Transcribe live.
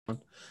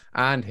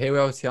And here we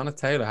are with Tiana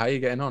Taylor. How are you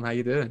getting on? How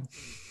you doing?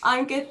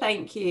 I'm good,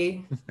 thank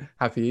you.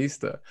 Happy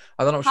Easter.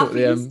 I'm not sure what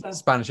Happy the Easter.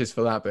 Spanish is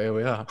for that, but here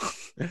we are.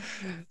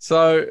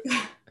 So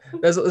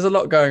there's a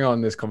lot going on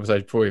in this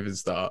conversation before we even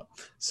start.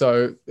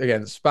 So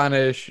again,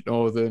 Spanish,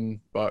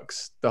 Northern,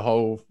 Bucks, the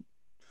whole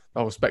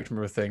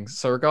spectrum of things.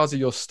 So regards to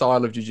your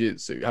style of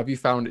jiu-jitsu, have you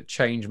found it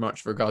change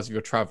much regards of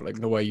your traveling,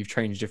 the way you've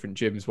changed different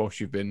gyms whilst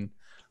you've been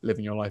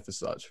living your life as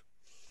such?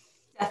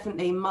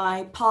 Definitely.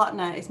 My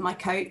partner is my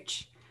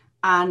coach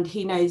and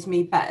he knows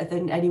me better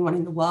than anyone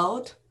in the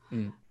world.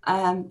 Mm.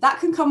 That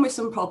can come with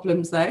some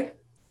problems though.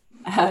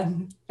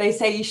 They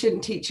say you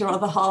shouldn't teach your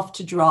other half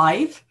to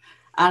drive.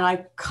 And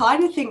I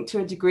kind of think to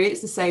a degree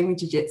it's the same with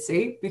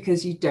jiu-jitsu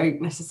because you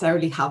don't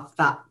necessarily have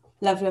that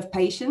level of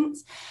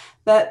patience.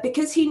 But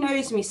because he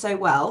knows me so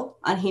well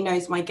and he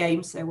knows my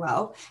game so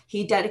well,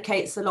 he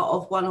dedicates a lot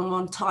of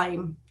one-on-one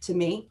time to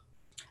me,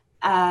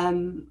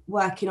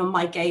 working on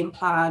my game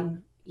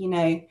plan.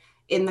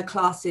 In the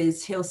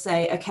classes, he'll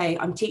say, okay,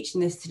 I'm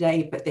teaching this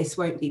today, but this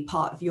won't be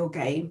part of your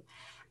game.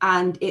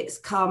 And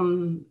it's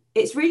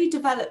really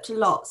developed a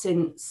lot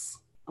since,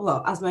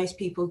 well, as most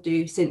people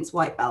do, since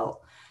white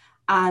belt.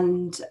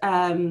 And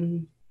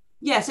so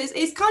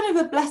it's kind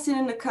of a blessing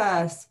and a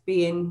curse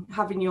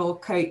having your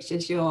coach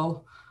as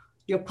your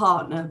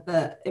partner.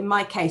 But in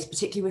my case,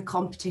 particularly with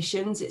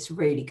competitions, it's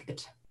really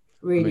good.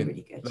 I Really, mean,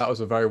 really good. that was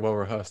a very well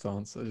rehearsed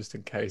answer, just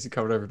in case. You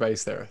covered every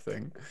base there, I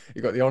think.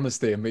 You got the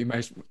honesty and you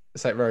managed to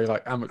say it very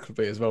like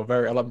amicably as well.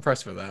 I'm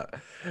impressed with that.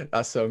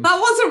 That's That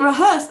wasn't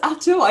rehearsed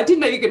at all. I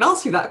didn't know you were going to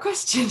ask me that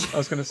question. I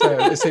was gonna say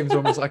it seems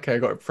almost like okay, I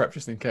got it prepped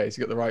just in case.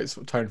 You got the right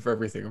sort of tone for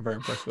everything. I'm very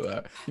impressed with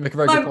that. You make a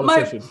very my, good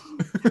my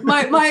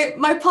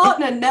politician. my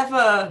partner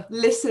never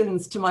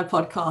listens to my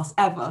podcast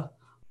ever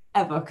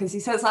because he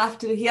says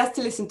he has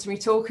to listen to me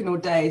talking all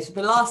day, so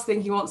the last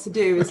thing he wants to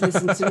do is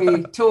listen to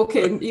me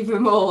talking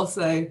even more.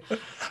 So I mean,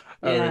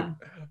 yeah.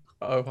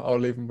 I'll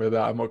leave him with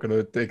that. I'm not going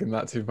to dig in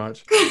that too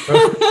much.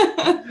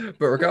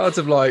 But regards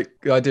of like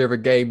the idea of a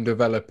game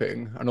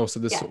developing and also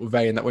this Yeah, sort of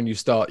vein that when you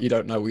start, you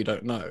don't know what you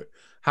don't know.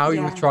 How are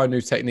you with yeah, trying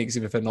new techniques,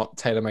 even if they're not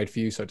tailor made for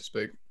you, so to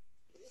speak?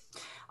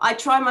 I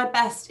try my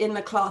best in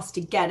the class to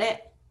get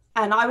it,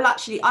 and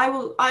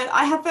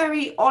I have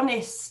very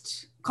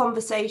honest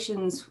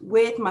conversations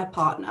with my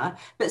partner,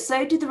 but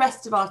so do the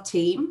rest of our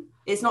team.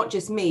 It's not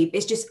just me,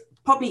 it's just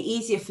probably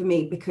easier for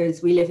me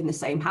because we live in the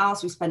same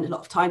house, we spend a lot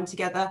of time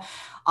together.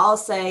 I'll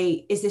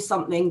say, is this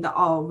something that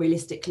I'll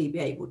realistically be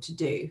able to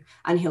do?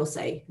 And he'll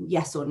say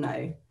yes or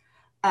no.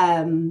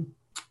 um,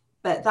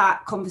 but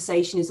that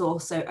conversation is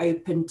also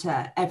open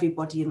to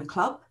everybody in the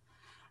club.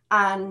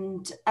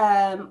 And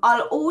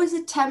I'll always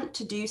attempt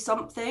to do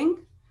something.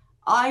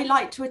 I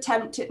like to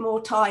attempt it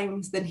more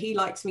times than he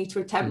likes me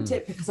to attempt Mm.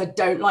 it because I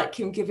don't like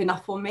him giving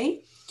up on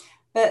me.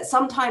 But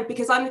sometimes,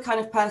 because I'm the kind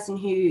of person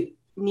who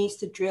needs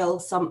to drill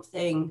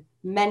something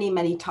many,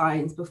 many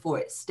times before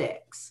it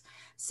sticks.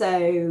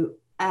 So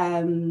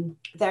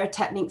there are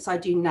techniques I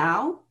do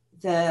now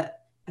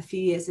that a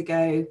few years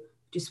ago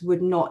just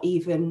would not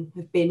even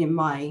have been in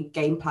my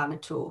game plan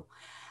at all.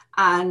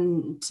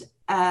 And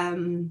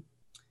I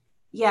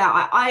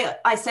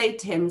say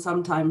to him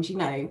sometimes,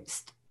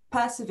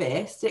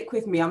 persevere, stick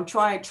with me. I'm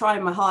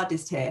trying my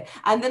hardest here.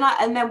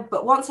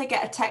 But once I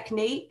get a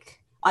technique,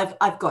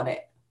 I've got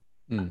it.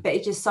 Mm. But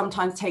it just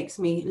sometimes takes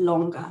me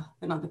longer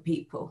than other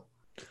people.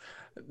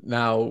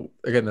 Now,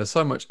 again, there's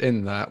so much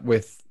in that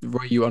with the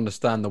way you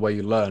understand the way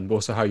you learn, but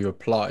also how you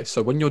apply.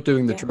 So when you're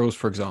doing the Yeah. drills,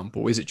 for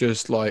example, is it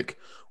just like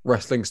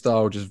wrestling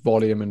style, just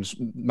volume and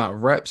amount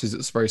of reps? Is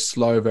it very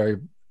slow, very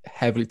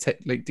heavily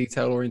technique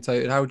detail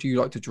orientated? How do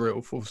you like to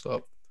drill? Full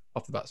stop.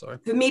 Off the bat, sorry.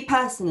 For me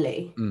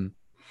personally, Mm.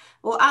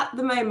 well, at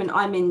the moment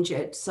I'm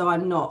injured, so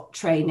I'm not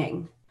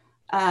training.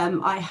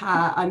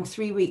 I'm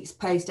 3 weeks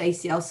post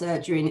ACL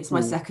surgery, and Ooh, it's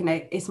my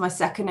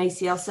second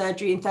ACL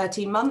surgery in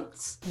 13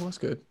 months. well, that's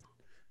good.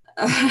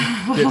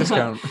 Get a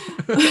discount.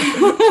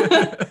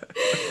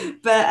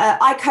 But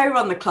I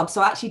co-run the club,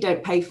 so I actually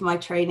don't pay for my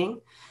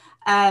training.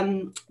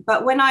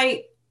 But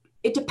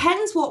it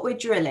depends what we're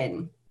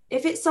drilling.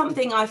 If it's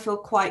something I feel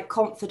quite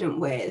confident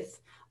with,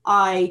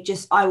 I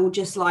will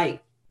just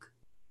like,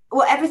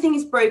 well, everything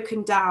is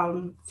broken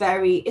down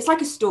it's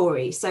like a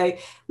story. So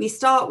we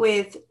start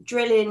with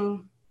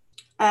drilling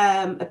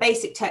a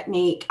basic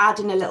technique,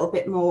 adding a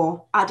bit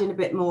more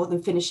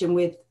than finishing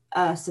with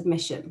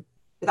submission.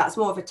 But that's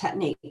more of a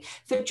technique.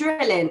 For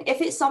drilling,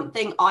 if it's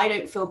something I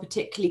don't feel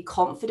particularly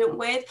confident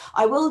with,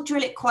 I will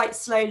drill it quite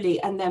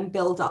slowly and then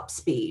build up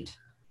speed.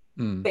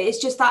 Mm. But it's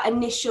just that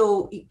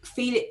initial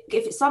feel it.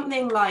 If it's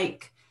something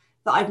like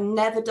that I've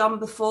never done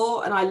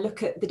before and I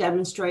look at the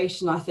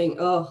demonstration, I think,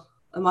 oh,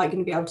 am I going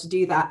to be able to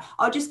do that?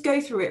 I'll just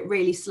go through it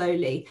really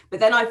slowly.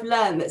 But then I've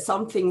learned that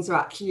some things are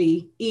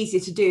actually easier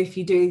to do if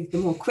you do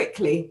them more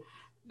quickly.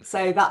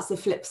 So that's the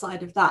flip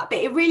side of that. But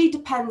it really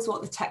depends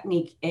what the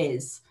technique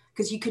is,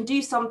 because you can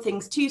do some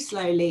things too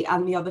slowly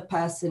and the other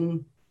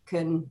person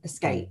can Mm.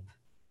 escape.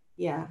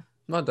 Yeah.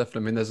 No,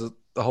 definitely. I mean, there's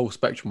the whole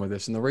spectrum with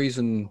this, and the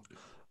reason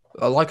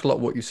I like a lot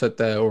what you said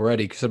there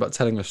already, because about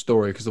telling a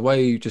story. Because the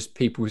way you just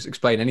people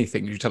explain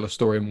anything, you tell a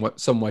story in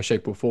some way,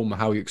 shape, or form, or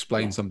how you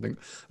explain Yeah. something.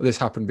 This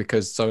happened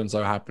because so and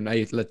so happened.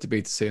 A led to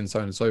B to C, and so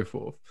on and so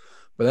forth.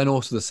 But then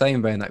also the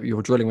same vein that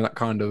you're drilling with that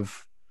kind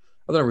of,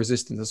 I don't know,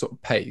 resistance, a sort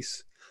of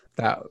pace.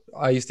 That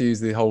I used to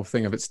use the whole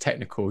thing of it's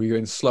technical. You're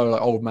in slow,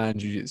 like old man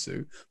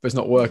jiu-jitsu, but it's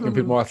not working.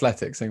 People more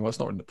athletic, saying, "Well, it's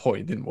not in the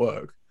point. It didn't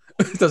work."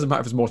 It doesn't matter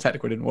if it's more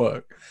technical. It didn't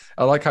work.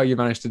 I like how you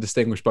managed to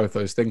distinguish both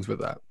those things with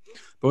that.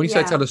 But when you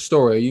say tell Yeah. a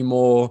story, are you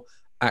more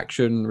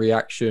action,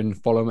 reaction,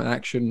 follow an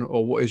action,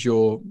 or what is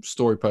your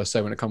story per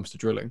se when it comes to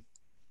drilling?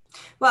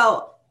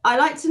 Well, I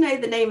like to know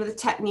the name of the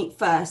technique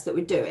first that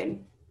we're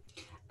doing,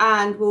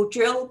 and we'll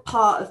drill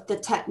part of the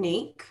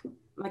technique,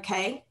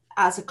 okay,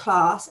 as a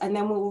class, and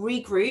then we'll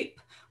regroup.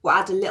 We'll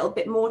add a little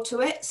bit more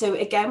to it. So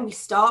again, we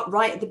start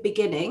right at the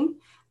beginning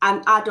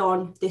and add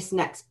on this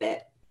next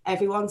bit.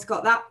 Everyone's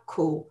got that?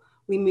 Cool.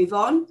 We move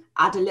on,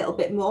 add a little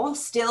bit more,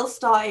 still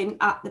starting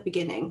at the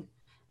beginning.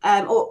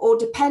 Or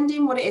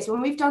depending what it is,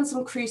 when we've done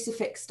some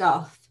crucifix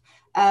stuff,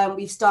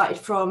 we've started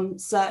from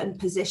certain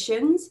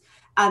positions,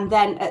 and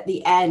then at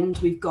the end,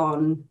 we've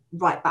gone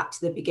right back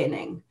to the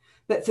beginning.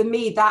 But for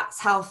me, that's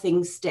how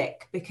things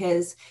stick,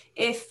 because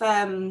if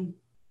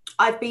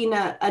I've been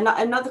at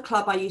another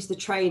club I used to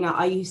train at,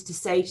 I used to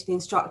say to the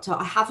instructor,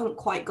 I haven't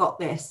quite got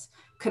this.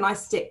 Can I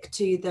stick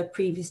to the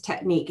previous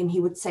technique? And he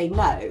would say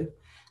no.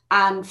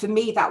 And for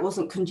me, that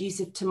wasn't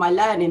conducive to my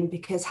learning,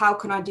 because how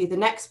can I do the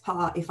next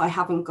part if I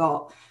haven't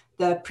got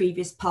the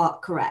previous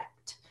part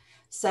correct?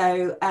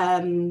 So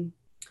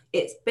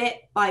it's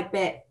bit by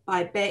bit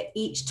by bit.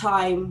 Each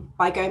time,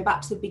 by going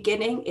back to the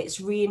beginning, it's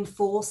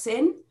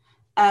reinforcing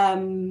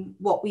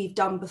what we've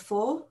done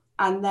before,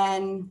 and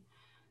then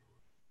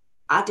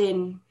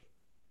adding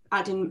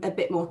a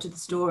bit more to the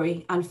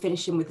story and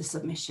finishing with the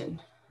submission.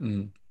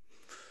 Mm.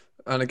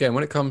 And again,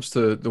 when it comes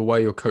to the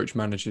way your coach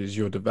manages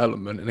your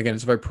development, and again,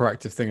 it's a very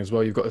proactive thing as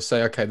well. You've got to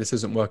say, okay, this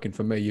isn't working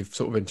for me. You've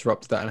sort of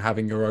interrupted that and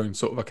having your own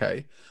sort of,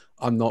 okay,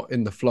 I'm not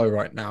in the flow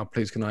right now.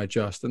 Please, can I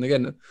adjust? And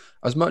again,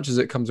 as much as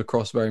it comes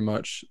across very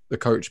much the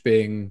coach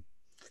being,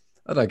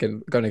 I don't know,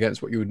 again, going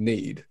against what you would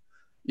need,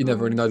 you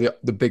never really know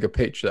the bigger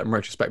picture. That in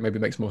retrospect maybe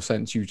makes more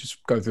sense. You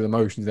just go through the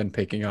motions, then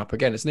picking up.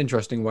 Again, it's an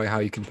interesting way how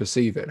you can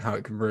perceive it and how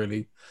it can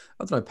really,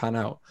 I don't know, pan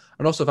out.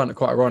 And also found it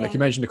quite ironic. Yeah. You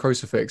mentioned the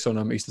crucifix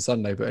on Easter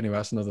Sunday, but anyway,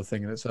 that's another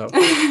thing in itself.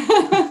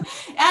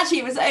 Actually,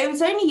 it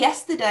was only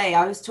yesterday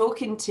I was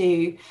talking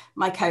to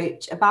my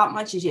coach about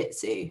my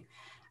jiu-jitsu,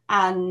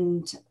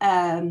 and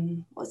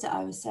what was it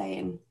I was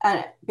saying?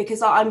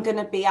 Because I'm going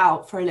to be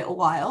out for a little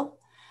while,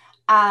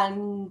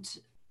 and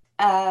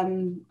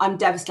I'm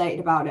devastated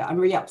about it. I'm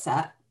really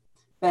upset,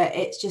 but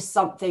it's just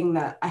something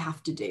that I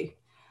have to do,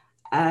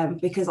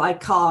 because I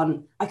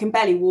can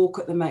barely walk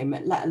at the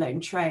moment, let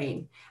alone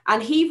train.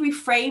 And he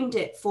reframed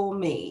it for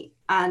me.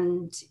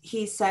 And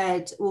he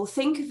said, well,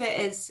 think of it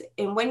as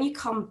in when you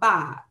come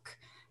back,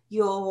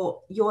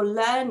 you're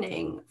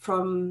learning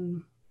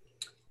from,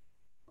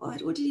 what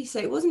did he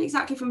say? It wasn't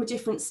exactly from a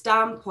different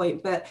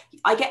standpoint, but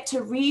I get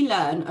to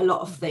relearn a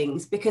lot of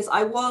things, because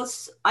I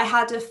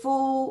had a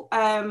full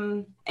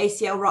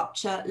ACL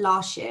rupture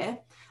last year.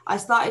 I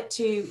started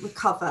to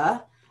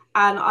recover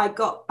and I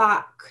got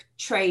back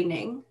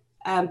training.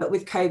 But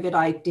with COVID,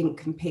 I didn't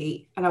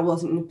compete, and I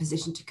wasn't in a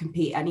position to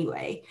compete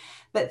anyway.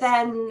 But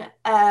then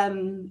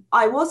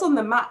I was on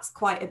the mats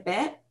quite a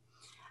bit,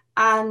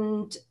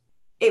 and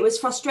it was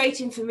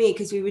frustrating for me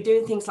because we were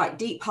doing things like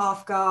deep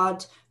half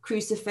guard,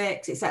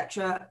 crucifix,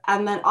 etc.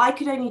 And then I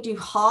could only do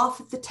half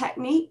of the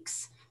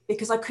techniques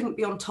because I couldn't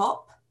be on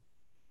top,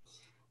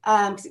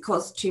 because it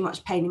caused too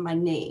much pain in my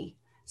knee.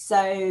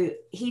 So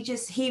he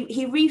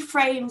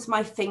reframes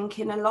my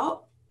thinking a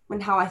lot when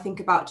how I think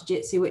about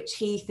jiu-jitsu, which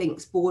he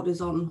thinks borders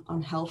on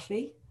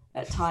unhealthy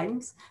at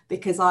times,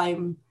 because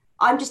I'm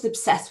just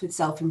obsessed with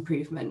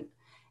self-improvement.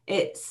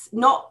 It's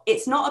not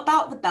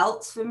about the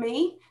belts for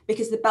me,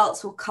 because the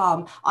belts will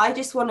come. I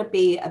just want to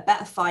be a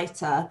better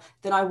fighter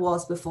than I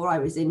was before I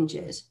was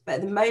injured. But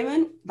at the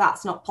moment,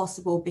 that's not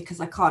possible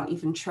because I can't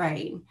even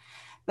train.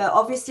 But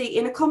obviously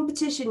in a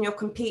competition, you're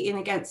competing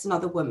against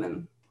another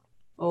woman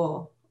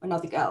or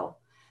another girl.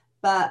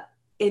 But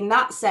in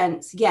that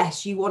sense,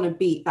 yes, you want to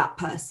beat that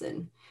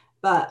person.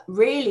 But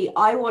really,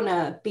 I want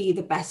to be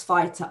the best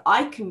fighter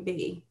I can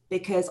be,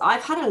 because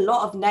I've had a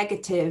lot of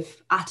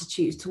negative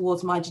attitudes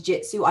towards my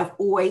jiu-jitsu. I've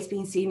always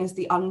been seen as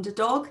the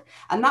underdog,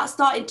 and that's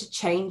starting to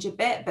change a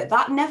bit, but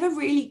that never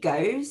really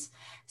goes.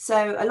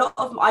 So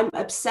I'm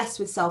obsessed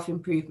with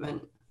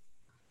self-improvement.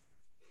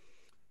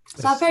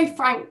 So I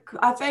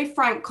have very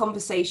frank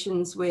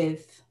conversations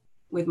with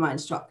my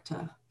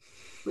instructor,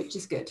 which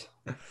is good.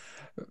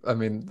 I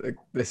mean,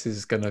 this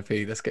is going to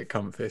be, let's get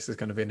comfy. This is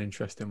going to be an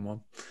interesting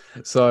one.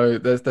 So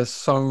there's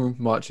so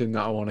much in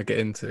that I want to get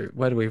into.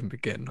 Where do we even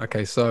begin?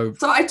 Okay, so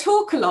I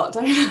talk a lot,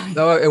 don't I?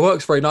 No, it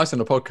works very nice on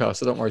the podcast,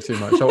 so don't worry too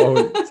much.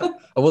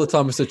 All the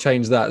time is to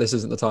change that. This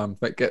isn't the time.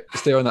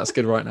 Steer on that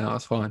skid right now.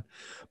 That's fine.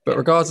 But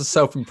regards to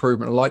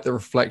self-improvement, I like the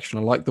reflection.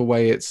 I like the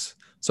way it's.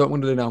 So what I'm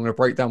going to do now, I'm going to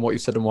break down what you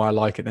said and why I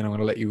like it. Then I'm going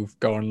to let you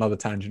go on another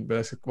tangent. But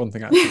that's one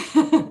thing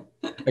actually.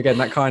 again,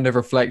 that kind of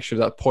reflection,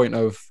 that point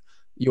of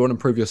you want to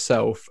improve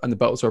yourself, and the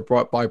belts are a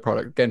bright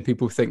byproduct. Again,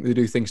 people think they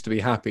do things to be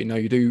happy. No,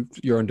 you do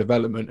your own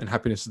development, and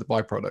happiness is the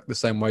byproduct. The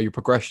same way your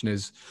progression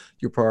is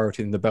your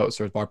priority, and the belts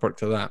are a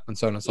byproduct of that, and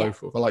so on and so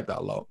forth. I like that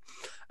a lot.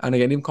 And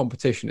again, in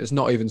competition, it's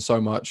not even so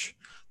much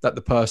that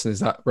the person is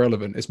that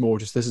relevant. It's more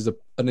just, this is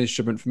an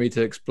instrument for me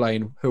to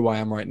explain who I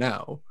am right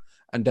now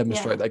and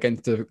demonstrate that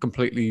against a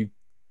completely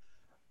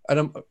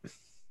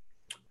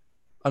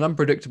an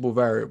unpredictable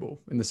variable,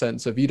 in the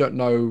sense of you don't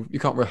know, you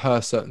can't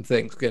rehearse certain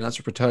things. Again, that's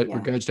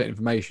regurgitate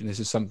information. This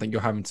is something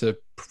you're having to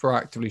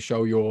proactively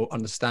show your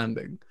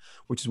understanding,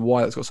 which is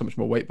why it's got so much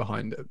more weight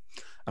behind it.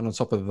 And on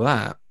top of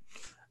that,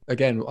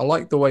 again, I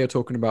like the way you're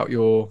talking about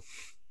your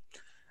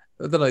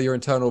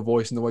internal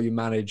voice and the way you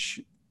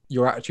manage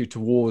your attitude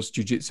towards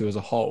jiu-jitsu as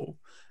a whole.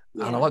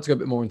 And I'd like to go a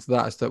bit more into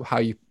that, as to how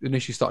you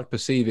initially started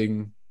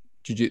perceiving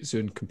jiu-jitsu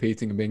and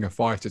competing and being a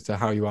fighter, to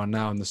how you are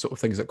now, and the sort of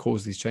things that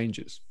cause these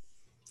changes.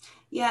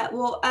 Yeah,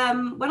 well,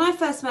 when I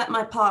first met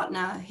my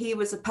partner, he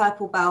was a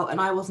purple belt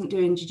and I wasn't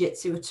doing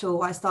jiu-jitsu at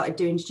all. I started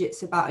doing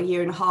jiu-jitsu about 1.5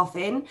 years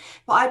in,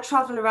 but I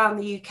travel around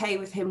the UK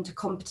with him to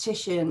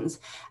competitions,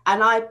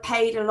 and I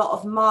paid a lot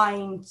of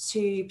mind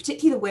to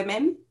particularly the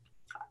women.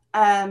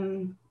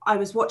 I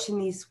was watching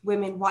these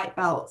women white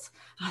belts,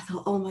 and I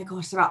thought, oh my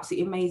gosh, they're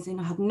absolutely amazing.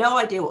 I have no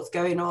idea what's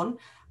going on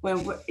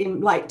when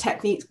in like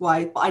techniques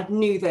wise, but I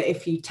knew that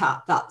if you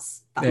tap, that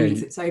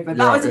means it's over.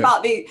 That was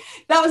about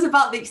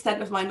the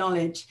extent of my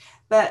knowledge.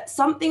 But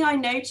something I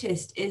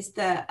noticed is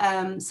that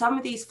some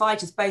of these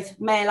fighters, both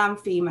male and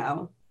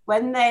female,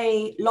 when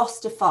they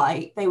lost a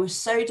fight, they were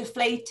so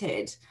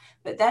deflated,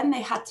 but then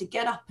they had to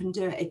get up and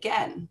do it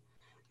again.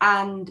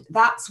 And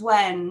that's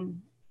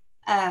when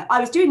I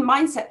was doing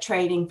mindset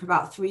training for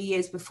about 3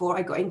 years before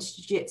I got into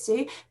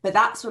jiu-jitsu, but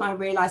that's when I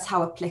realized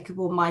how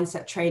applicable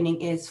mindset training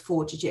is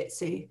for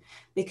jiu-jitsu.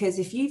 Because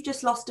if you've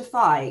just lost a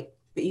fight,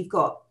 but you've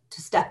got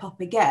to step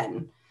up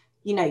again,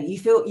 you know,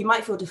 you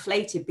might feel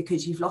deflated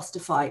because you've lost a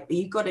fight, but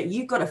you've got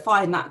to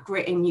find that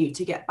grit in you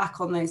to get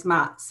back on those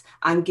mats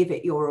and give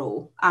it your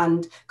all,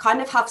 and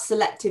kind of have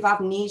selective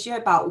amnesia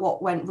about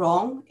what went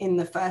wrong in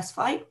the first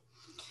fight.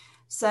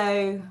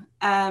 So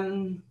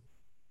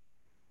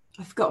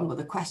I've forgotten what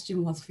the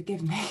question was,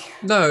 forgive me.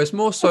 No, it's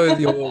more so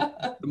the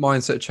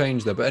mindset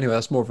change there. But anyway,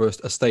 that's more of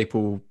a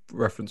staple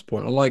reference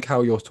point. I like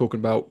how you're talking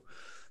about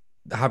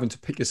having to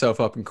pick yourself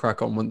up and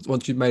crack on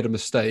once you've made a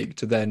mistake,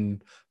 to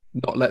then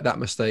not let that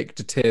mistake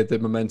deter the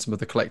momentum of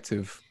the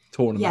collective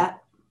tournament. Yeah.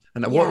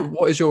 And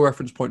what is your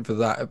reference point for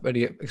that?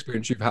 Any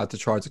experience you've had to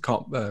try to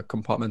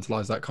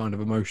compartmentalize that kind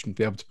of emotion to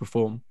be able to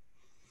perform?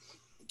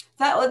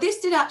 This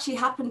did actually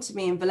happen to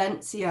me in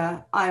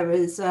Valencia. I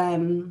was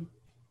in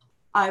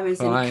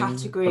a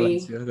category.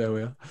 Valencia, there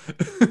we are.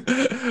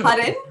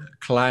 Pardon?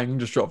 Clang,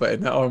 just drop it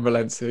in there. Oh, in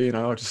Valencia, you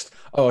know, I used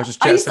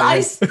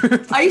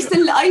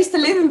to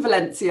live in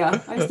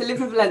Valencia. I used to live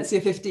in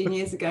Valencia 15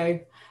 years ago.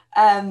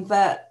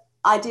 But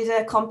I did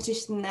a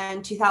competition there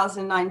in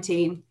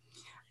 2019,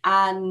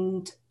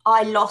 and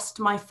I lost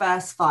my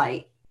first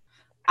fight.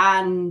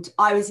 And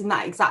I was in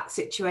that exact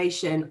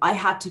situation. I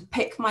had to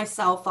pick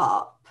myself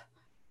up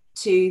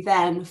to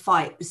then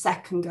fight the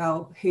second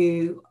girl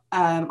who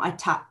I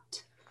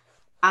tapped.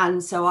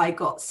 And so I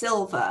got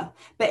silver.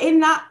 But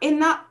in that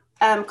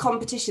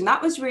competition,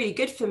 that was really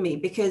good for me,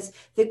 because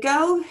the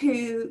girl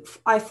who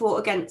I fought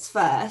against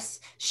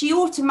first, she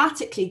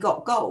automatically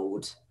got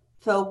gold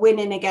for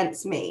winning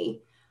against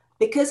me.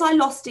 Because I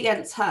lost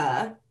against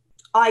her,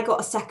 I got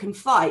a second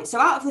fight.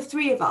 So out of the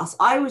three of us,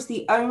 I was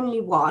the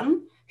only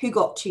one who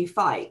got 2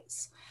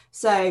 fights.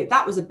 So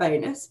that was a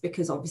bonus,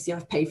 because obviously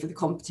I've paid for the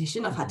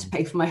competition. I've had to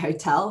pay for my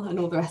hotel and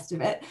all the rest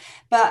of it.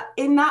 But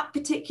in that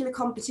particular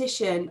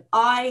competition,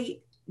 I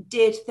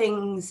did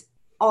things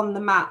on the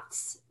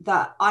mats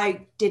that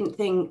I didn't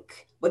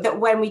think, that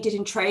when we did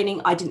in training,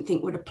 I didn't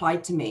think would apply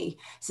to me.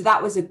 So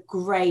that was a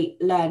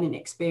great learning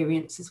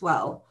experience as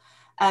well.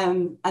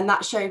 And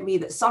that showed me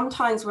that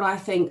sometimes when I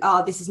think,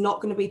 this is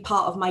not going to be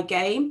part of my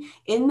game,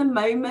 in the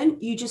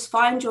moment, you just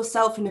find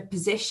yourself in a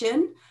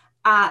position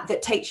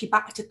that takes you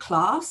back to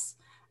class,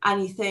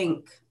 and you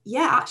think,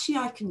 yeah, actually,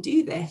 I can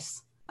do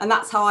this. And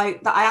that's how I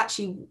got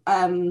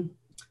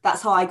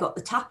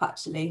the tap,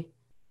 actually,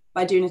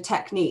 by doing a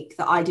technique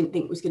that I didn't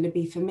think was going to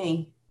be for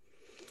me.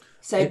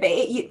 So, but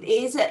it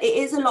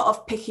is a lot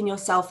of picking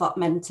yourself up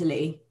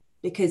mentally,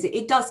 because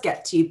it does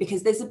get to you,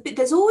 because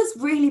there's always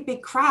really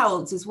big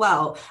crowds as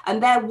well,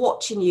 and they're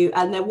watching you,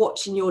 and they're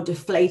watching your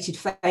deflated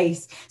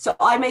face. So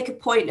I make a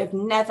point of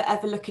never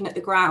ever looking at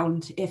the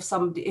ground if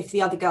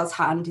the other girl's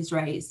hand is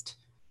raised.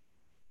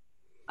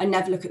 I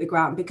never look at the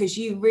ground, because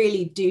you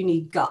really do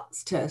need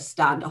guts to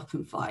stand up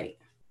and fight.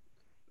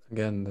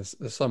 Again,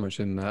 there's so much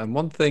in there. And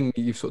one thing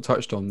you've sort of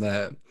touched on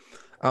there,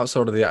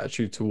 outside of the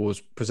attitude towards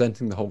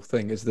presenting the whole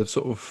thing, is the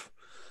sort of,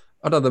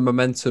 I don't know, the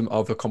momentum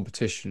of a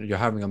competition. You're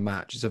having a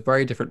match. It's a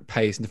very different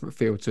pace and different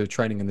feel to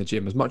training in the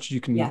gym. As much as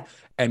you can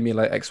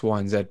emulate X, Y,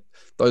 and Z,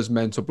 those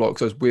mental blocks,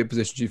 those weird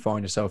positions you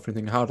find yourself in,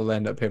 thinking, how do I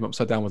end up here? I'm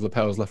upside down with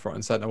lapels left, right,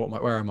 and center.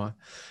 Where am I?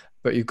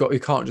 but you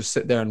can't just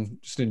sit there and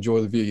just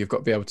enjoy the view. You've got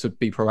to be able to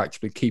be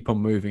proactively keep on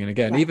moving. And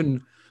again,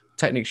 even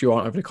techniques you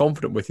aren't overly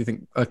confident with, you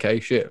think, okay,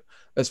 shit,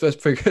 let's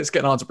get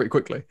an answer pretty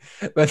quickly.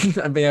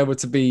 And being able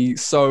to be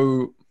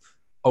so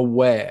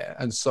aware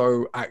and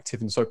so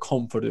active and so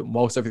confident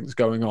whilst everything's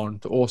going on,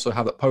 to also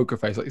have that poker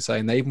face, like you're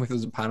saying, that even if it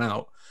doesn't pan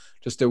out,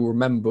 just still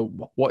remember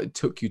what it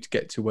took you to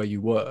get to where you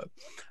were.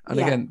 And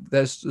again,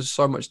 there's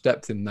so much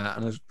depth in that.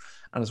 And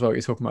as well,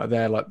 you're talking about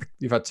there, like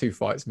you've had 2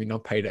 fights. I mean,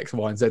 I've paid X,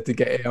 Y, and Z to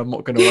get it. I'm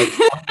not going to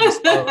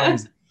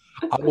wait.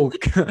 I will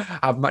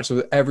have matches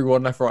with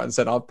everyone left, right, and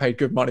centre. I've paid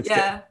good money to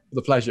get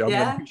the pleasure. I'm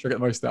going to make sure I get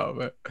the most out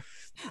of it.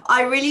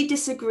 I really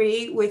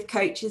disagree with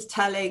coaches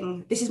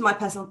telling, this is my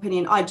personal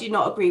opinion, I do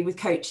not agree with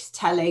coaches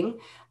telling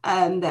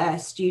their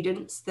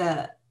students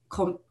that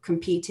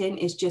competing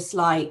is just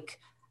like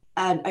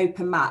an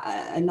open mat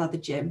at another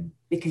gym,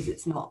 because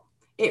it's not.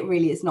 It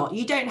really is not.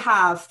 You don't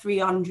have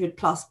 300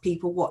 plus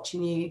people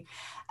watching you.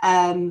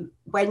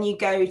 When you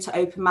go to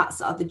open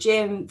mats at other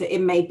gym, that it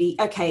may be,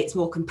 okay, it's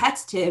more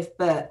competitive,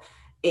 but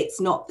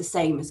it's not the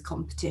same as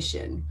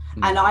competition.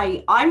 And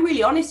I'm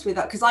really honest with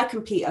that, because I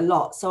compete a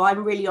lot. So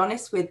I'm really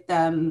honest with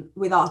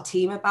our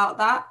team about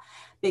that,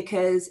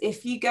 because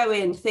if you go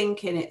in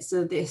thinking it's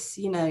this,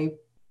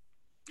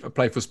 a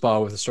playful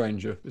spar with a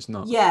stranger, it's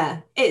not.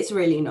 Yeah, it's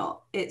really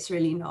not. It's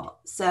really not.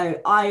 So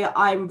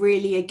I'm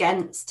really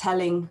against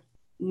telling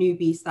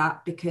newbies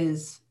that,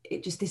 because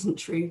it just isn't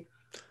true.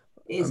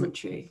 It isn't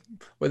true.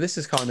 Well, this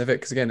is kind of it,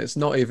 because again, it's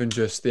not even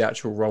just the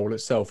actual role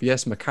itself.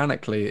 Yes,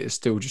 mechanically it's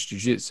still just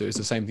jiu-jitsu, it's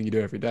the same thing you do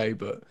every day,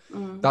 but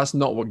that's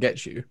not what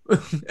gets you.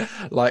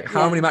 Like,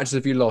 how many matches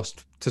have you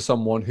lost to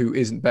someone who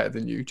isn't better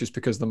than you, just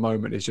because the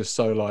moment is just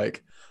so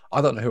like,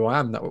 I don't know who I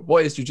am, that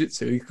what is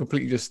jiu-jitsu? You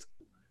completely just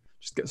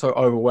get so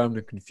overwhelmed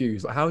and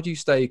confused. Like, how do you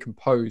stay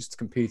composed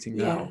competing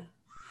now?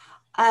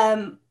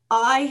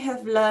 I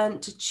have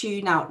learned to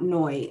tune out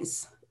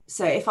noise.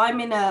 So if I'm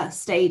in a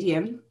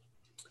stadium,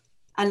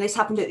 and this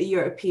happened at the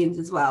Europeans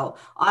as well,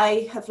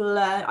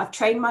 I've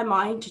trained my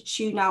mind to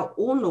tune out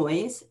all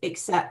noise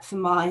except for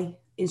my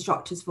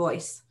instructor's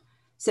voice.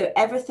 So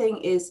everything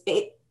is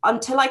it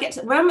until I get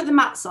to, when I'm at the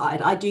mat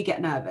side, I do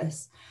get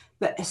nervous.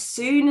 But as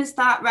soon as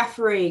that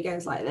referee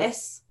goes like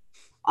this,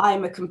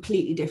 I'm a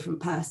completely different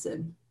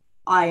person.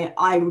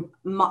 I'm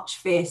much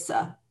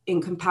fiercer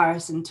in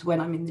comparison to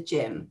when I'm in the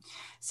gym.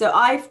 So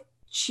I've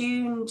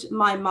tuned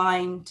my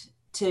mind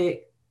to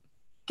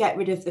get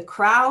rid of the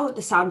crowd,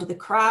 the sound of the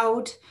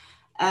crowd,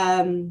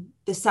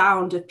 the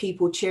sound of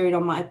people cheering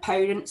on my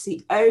opponents.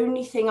 The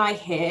only thing I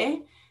hear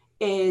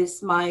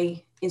is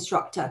my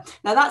instructor.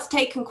 Now, that's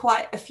taken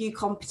quite a few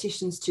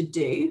competitions to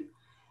do,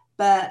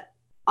 but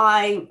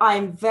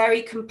I'm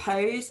very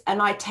composed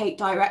and I take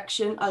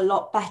direction a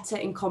lot better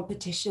in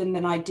competition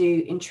than I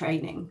do in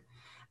training.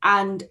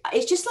 And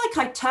it's just like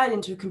I turn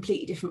into a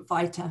completely different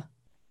fighter.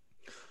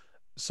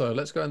 So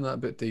let's go in that a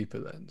bit deeper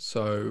then.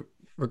 So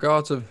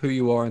regardless of who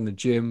you are in the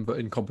gym, but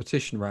in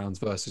competition rounds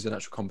versus an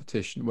actual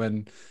competition,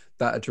 when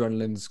that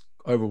adrenaline's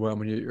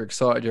overwhelming you, you're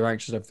excited, you're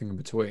anxious, everything in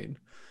between,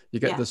 you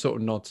get the sort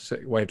of nod to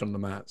sit waved on the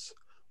mats.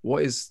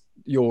 What is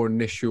your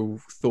initial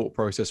thought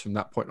process from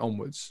that point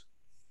onwards?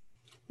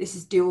 This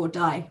is do or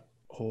die.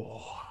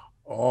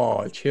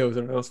 Oh, chills.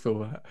 Anyone else feel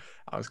that?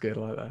 I was good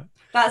like that.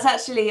 That's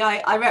actually,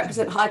 I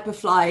represent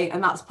Hyperfly,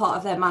 and that's part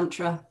of their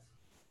mantra.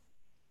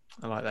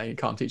 I like that. You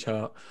can't teach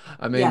her.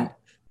 I mean,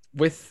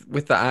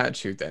 with that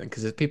attitude then,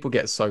 because people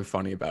get so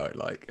funny about it.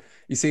 Like,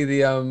 you see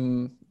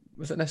the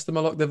was it Nestor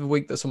Mallock the other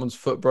week that someone's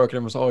foot broken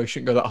and was, oh, you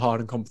shouldn't go that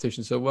hard in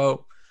competition. So,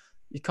 well,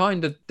 you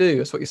kind of do.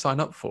 That's what you sign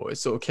up for.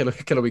 It's sort of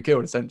kill or be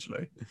killed,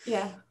 essentially.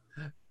 Yeah.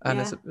 And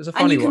it's a funny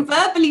one. And you can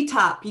verbally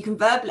tap. You can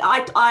verbally.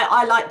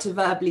 I like to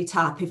verbally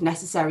tap if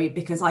necessary,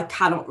 because I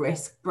cannot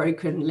risk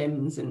broken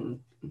limbs and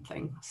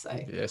things. So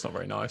yeah, it's not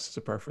very nice. It's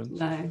a preference.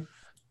 No.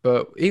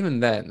 But even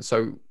then,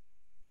 so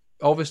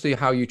obviously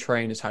how you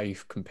train is how you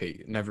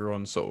compete, and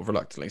everyone sort of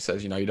reluctantly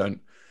says, you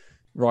don't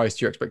rise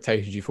to your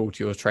expectations, you fall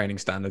to your training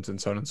standards, and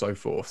so on and so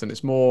forth. And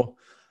it's more,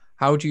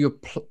 how do you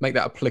make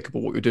that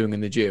applicable, what you're doing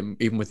in the gym,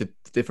 even with a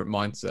different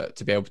mindset,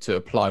 to be able to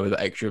apply with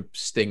that extra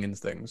sting and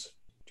things? Do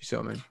you see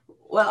what I mean?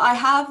 Well, I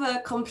have a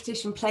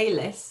competition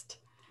playlist,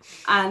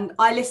 and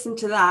I listen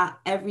to that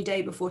every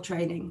day before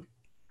training,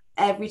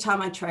 every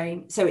time I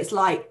train. So it's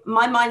like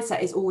my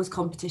mindset is always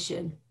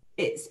competition.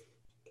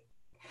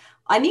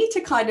 I need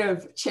to kind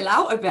of chill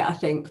out a bit, I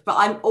think, but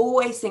I'm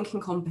always thinking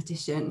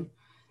competition.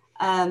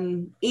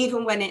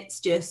 Even when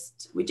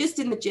we're just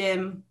in the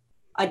gym.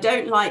 I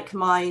don't like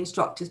my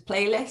instructor's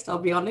playlist, I'll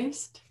be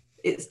honest.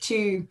 It's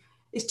too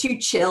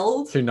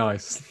chilled. Too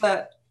nice.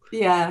 But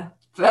yeah,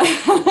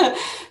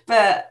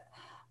 but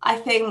I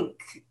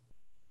think,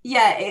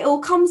 it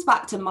all comes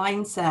back to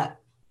mindset.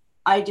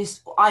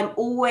 I'm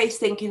always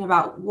thinking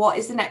about what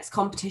is the next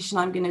competition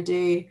I'm going to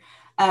do?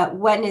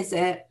 When is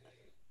it?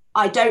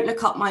 I don't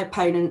look up my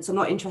opponents. I'm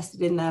not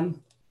interested in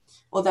them.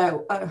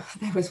 Although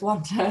there was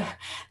one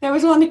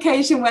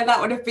occasion where that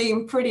would have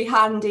been pretty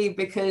handy,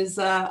 because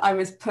I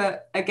was put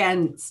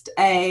against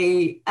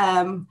a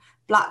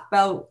black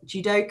belt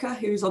judoka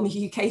who was on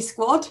the UK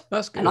squad.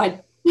 That's good.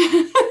 And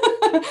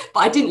But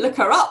I didn't look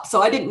her up,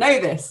 so I didn't know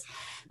this.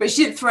 But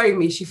she didn't throw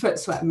me, she foot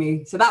swept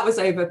me. So that was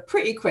over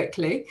pretty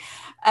quickly.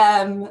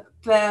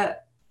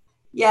 But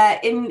yeah,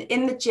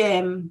 in the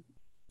gym,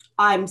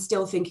 I'm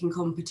still thinking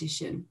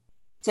competition.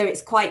 So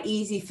it's quite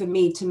easy for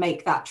me to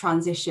make that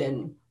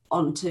transition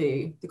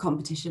onto the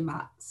competition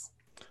mats.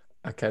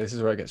 Okay, this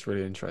is where it gets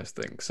really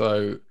interesting.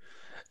 So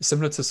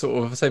similar to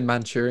sort of say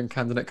Manchurian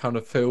Candidate kind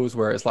of feels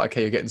where it's like,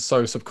 okay, you're getting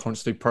so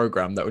subconsciously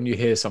programmed that when you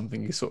hear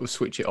something, you sort of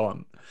switch it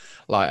on.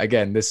 Like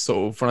again, this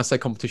sort of when I say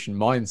competition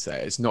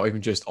mindset, it's not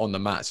even just on the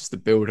mat, it's just the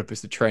build up,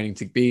 it's the training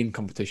to be in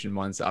competition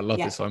mindset. I love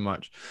this so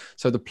much.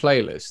 So the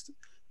playlist,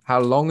 how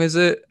long is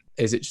it?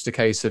 Is it just a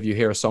case of you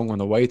hear a song on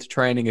the way to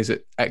training? Is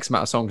it X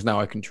amount of songs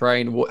now I can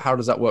train? How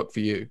does that work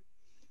for you?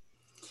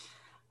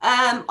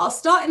 I'll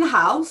start in the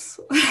house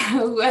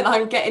when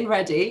I'm getting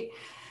ready.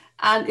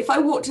 And if I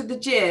walk to the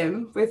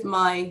gym with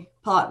my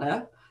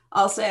partner,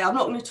 I'll say, I'm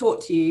not going to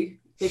talk to you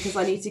because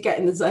I need to get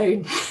in the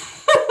zone.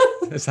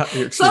 Is that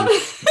your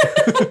excuse?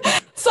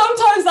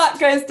 Sometimes that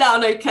goes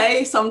down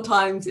okay.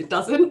 Sometimes it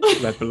doesn't.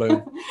 Lead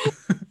balloon.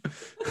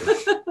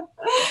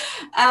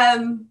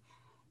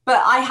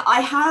 But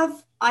I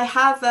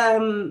have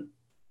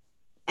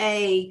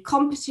a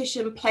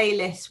competition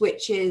playlist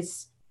which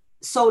is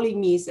solely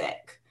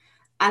music,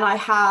 and I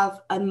have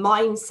a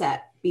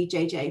mindset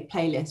BJJ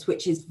playlist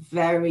which is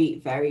very,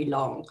 very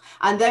long,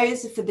 and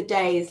those are for the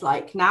days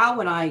like now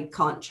when I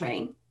can't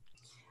train.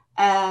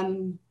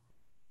 And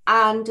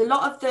a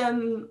lot of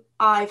them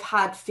I've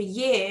had for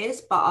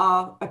years but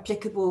are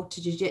applicable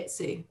to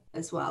jiu-jitsu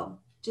as well,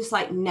 just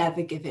like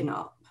never giving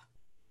up.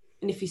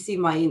 And if you see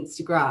my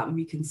Instagram,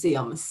 you can see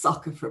I'm a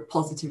sucker for a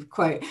positive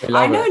quote.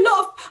 I know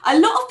a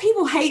lot of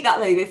people hate that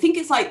though. They think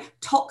it's like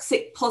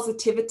toxic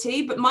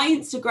positivity, but my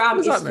Instagram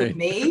is for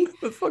me.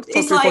 The fuck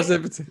toxic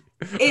positivity?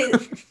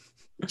 It's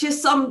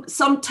just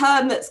some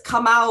term that's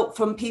come out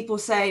from people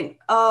saying,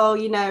 oh,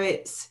 you know,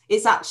 it's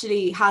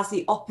actually has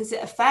the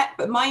opposite effect.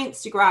 But my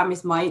Instagram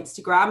is my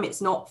Instagram.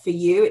 It's not for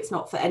you. It's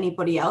not for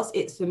anybody else.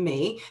 It's for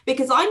me,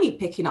 because I need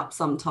picking up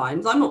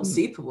sometimes. I'm not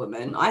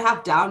Superwoman. I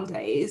have down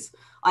days.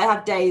 I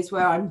have days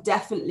where I'm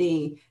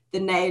definitely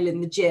the nail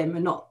in the gym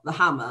and not the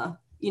hammer.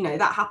 You know,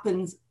 that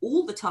happens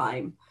all the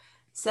time.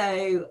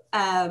 So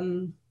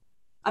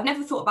I've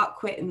never thought about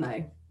quitting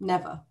though.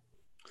 Never.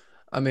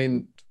 I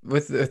mean,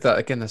 with that,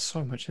 again, there's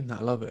so much in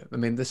that. I love it. I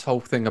mean, this whole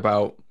thing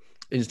about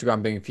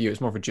Instagram being for you, it's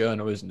more of a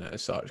journal, isn't it,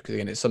 as such? Because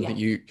again, it's something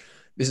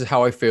this is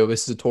how I feel.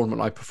 This is a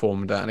tournament I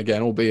performed at. And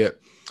again,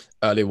 albeit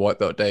early white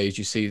belt days,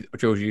 you see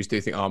drills you used to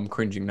think, oh, I'm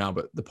cringing now.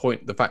 But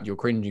the fact you're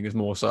cringing is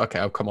more so, okay,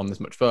 I've come on this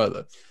much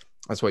further.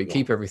 That's why you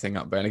keep everything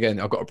up there. And again,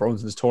 I've got a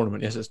bronze in this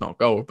tournament. Yes, it's not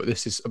gold, but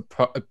this is a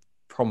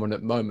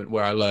prominent moment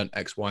where I learned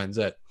X, Y, and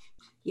Z.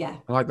 Yeah.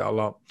 I like that a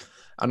lot.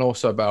 And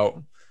also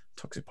about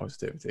toxic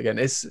positivity. Again,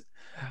 it's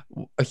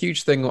a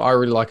huge thing I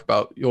really like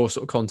about your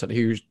sort of content. A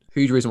huge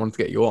reason I wanted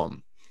to get you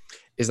on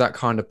is that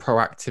kind of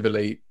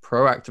proactively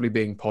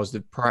being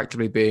positive,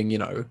 proactively being, you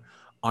know,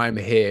 I'm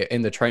here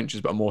in the trenches,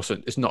 but I'm also,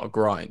 it's not a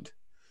grind.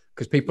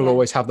 Because people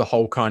always have the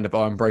whole kind of,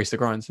 I embrace the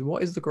grind. So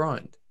what is the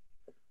grind?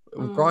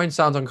 Grind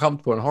sounds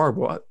uncomfortable and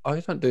horrible. I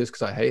don't do this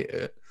because I hate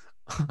it.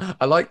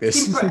 I like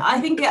this.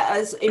 I think it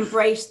has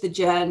embraced the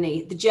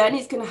journey. The journey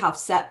is going to have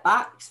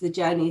setbacks. The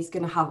journey is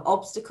going to have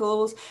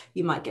obstacles.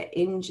 You might get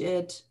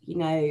injured. You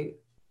know,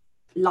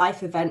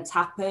 life events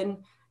happen.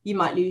 You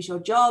might lose your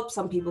job.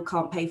 Some people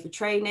can't pay for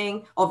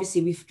training.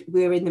 Obviously,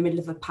 we're in the middle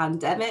of a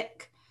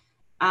pandemic.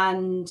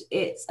 And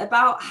it's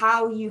about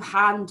how you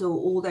handle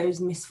all those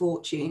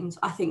misfortunes.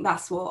 I think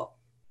that's what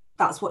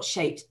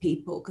shapes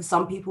people, because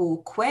some people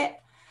will quit.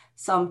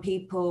 Some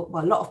people,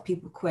 well, a lot of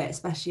people quit,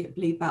 especially at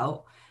blue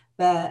belt.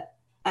 But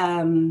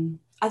I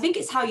think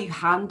it's how you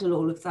handle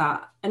all of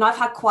that. And I've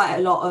had quite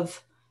a lot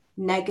of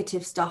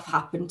negative stuff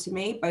happen to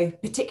me, both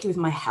particularly with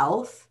my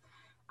health.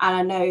 And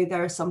I know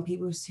there are some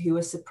people who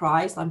are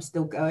surprised I'm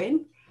still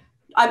going.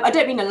 I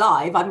don't mean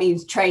alive, I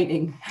mean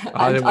training.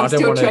 I don't want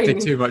to dig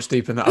too much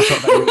deep in that. I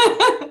thought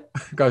that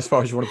would go as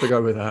far as you wanted to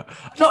go with that.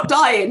 Not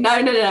dying. No,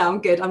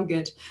 I'm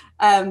good.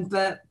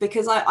 But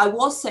because I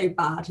was so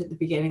bad at the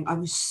beginning, I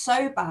was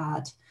so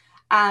bad.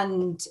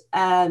 And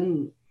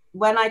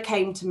when I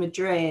came to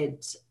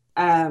Madrid,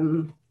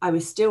 I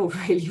was still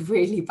really,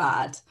 really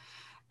bad.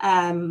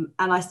 And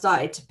I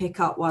started to pick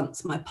up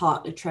once my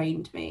partner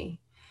trained me.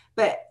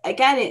 But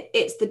again,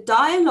 it's the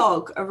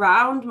dialogue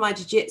around my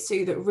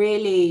jiu-jitsu that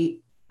really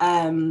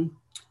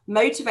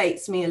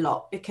motivates me a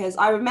lot, because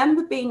I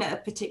remember being at a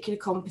particular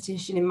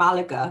competition in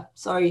Malaga.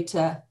 Sorry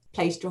to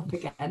place drop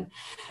again.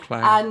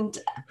 Clang.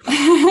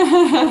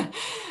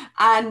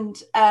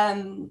 And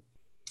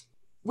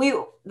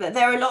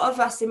there are a lot of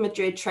us in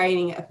Madrid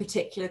training at a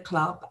particular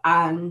club,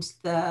 and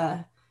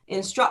the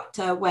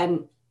instructor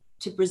went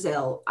to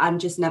Brazil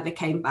and just never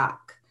came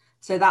back.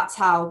 So that's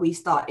how we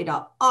started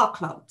up our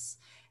clubs.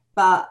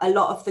 But a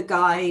lot of the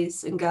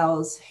guys and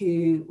girls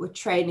who were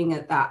training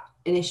at that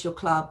initial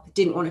club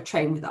didn't want to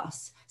train with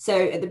us.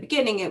 So at the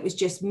beginning, it was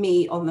just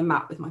me on the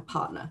mat with my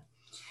partner.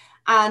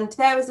 And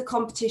there was a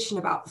competition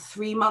about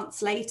 3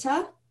 months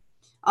later.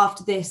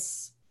 after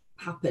this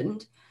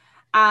happened.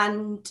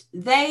 And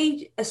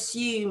they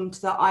assumed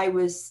that I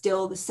was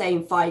still the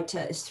same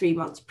fighter as 3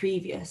 months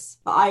previous,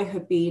 but I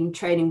had been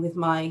training with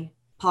my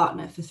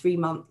partner for 3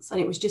 months, and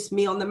it was just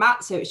me on the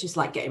mat. So it was just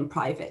like getting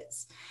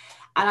privates.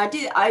 And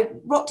I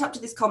rocked up to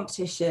this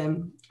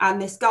competition,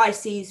 and this guy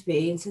sees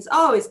me and says,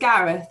 "Oh, is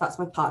Gareth," that's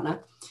my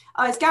partner,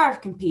 "oh, is Gareth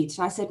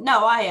competing?" And I said,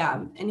 "No, I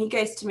am." And he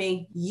goes to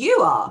me,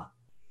 "You are?"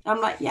 And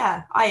I'm like,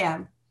 "Yeah, I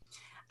am."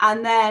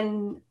 And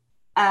then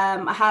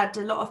I had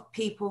a lot of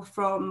people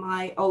from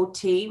my old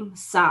team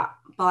sat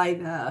by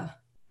the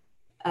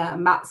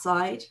mat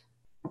side,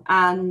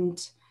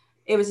 and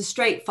it was a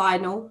straight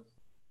final.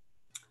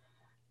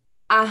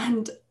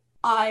 And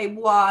I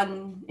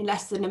won in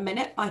less than a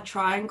minute by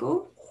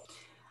triangle.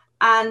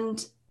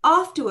 And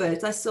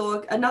afterwards, I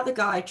saw another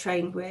guy I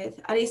trained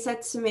with, and he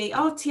said to me,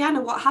 "Oh,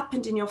 Tiana, what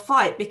happened in your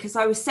fight?" Because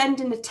I was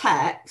sending a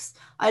text.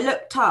 I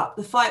looked up,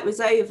 the fight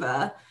was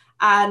over,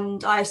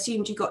 and I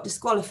assumed you got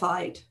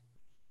disqualified.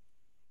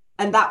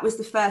 And that was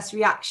the first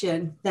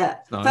reaction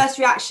that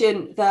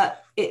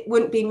it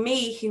wouldn't be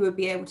me who would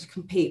be able to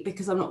compete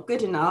because I'm not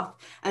good enough.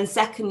 And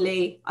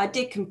secondly, I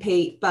did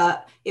compete,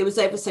 but it was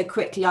over so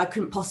quickly I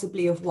couldn't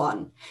possibly have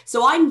won.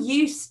 So I'm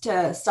used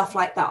to stuff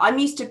like that. I'm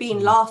used to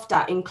being laughed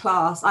at in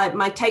class.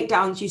 My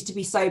takedowns used to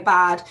be so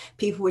bad,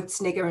 people would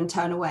snigger and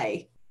turn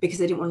away because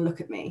they didn't want to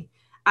look at me.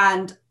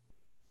 And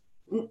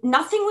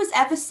nothing was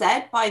ever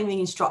said by the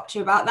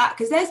instructor about that,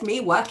 because there's me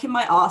working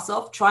my ass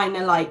off trying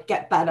to like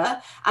get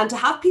better, and to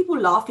have people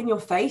laugh in your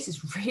face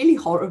is really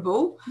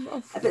horrible.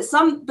 But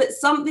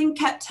something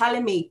kept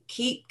telling me,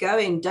 keep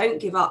going, don't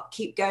give up,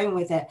 keep going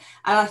with it.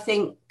 And I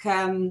think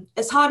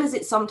as hard as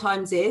it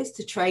sometimes is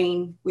to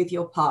train with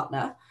your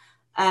partner,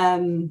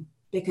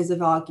 because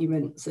of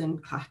arguments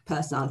and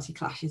personality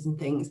clashes and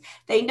things,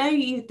 they know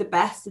you the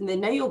best and they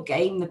know your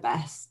game the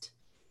best.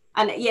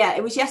 And yeah,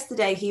 it was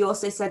yesterday, he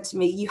also said to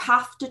me, "You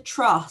have to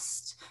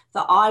trust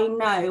that I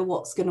know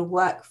what's going to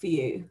work for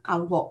you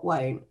and what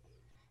won't."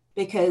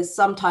 Because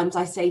sometimes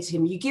I say to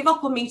him, "You give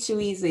up on me too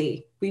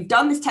easy. We've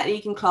done this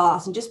technique in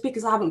class, and just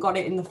because I haven't got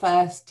it in the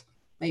first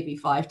maybe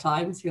 5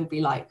 times, he'll be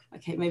like,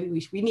 okay, maybe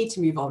we need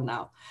to move on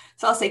now."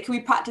 So I'll say, "Can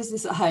we practice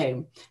this at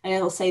home?" And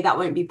he'll say, "That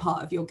won't be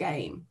part of your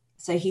game."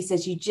 So he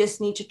says, "You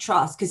just need to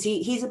trust," because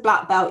he's a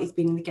black belt. He's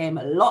been in the game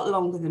a lot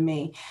longer than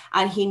me,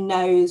 and he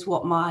knows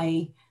what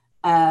my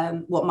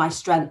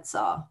strengths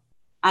are,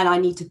 and I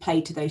need to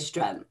play to those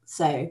strengths.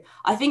 So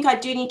I think I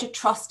do need to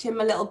trust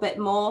him a little bit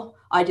more.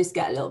 I just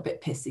get a little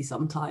bit pissy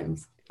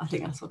sometimes. I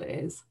think that's what it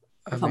is,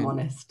 if I'm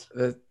honest.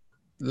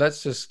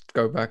 Let's just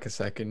go back a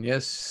second.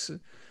 Yes,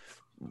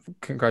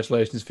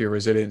 congratulations for your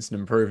resilience and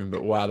improving,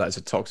 but wow, that's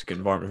a toxic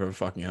environment if I've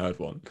ever fucking heard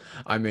one.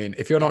 I mean,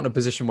 if you're not in a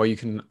position where you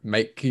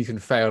can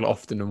fail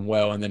often and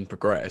well and then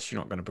progress, you're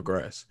not going to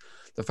progress.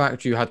 The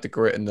fact you had the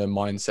grit and the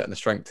mindset and the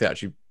strength to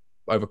actually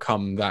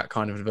overcome that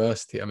kind of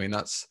adversity, I mean,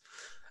 that's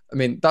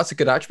a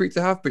good attribute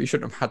to have, but you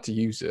shouldn't have had to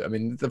use it. I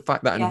mean, the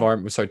fact that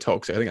environment was so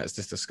toxic, I think that's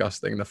just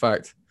disgusting. The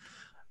fact,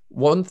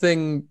 one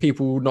thing,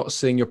 people not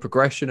seeing your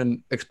progression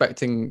and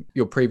expecting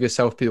your previous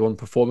self to be the one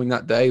performing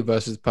that day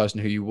versus the person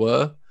who you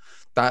were,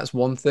 that's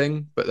one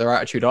thing. But their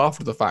attitude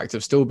after the fact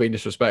of still being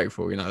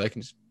disrespectful, they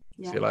can just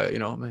see you later, you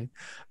know what I mean?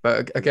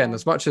 But again,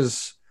 as much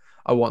as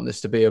I want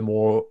this to be a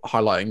more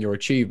highlighting your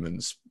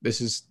achievements,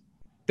 this is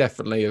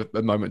definitely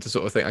a moment to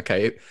sort of think,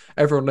 okay,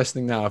 everyone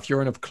listening now, if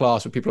you're in a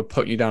class where people are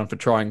putting you down for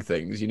trying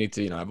things, you need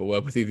to have a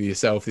word with either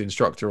yourself, the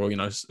instructor, or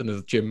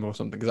another gym or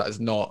something, because that is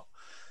not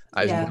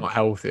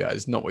healthy. That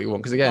is not what you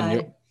want. Because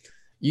again,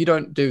 you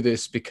don't do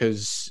this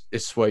because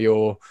it's where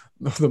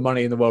the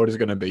money in the world is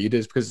going to be. You do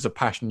this because it's a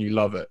passion, you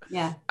love it.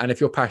 And if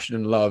your passion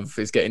and love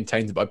is getting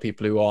tainted by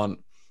people who aren't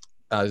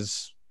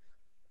as,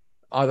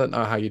 I don't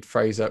know how you'd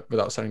phrase that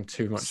without sounding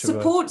too much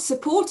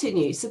supporting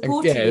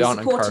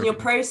your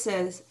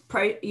process,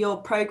 your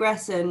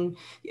progress, and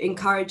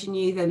encouraging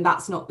you, then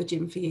that's not the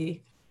gym for you.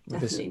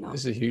 Definitely not.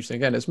 This is a huge thing.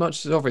 Again, as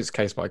much as obviously it's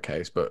case by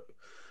case, but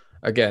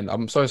again,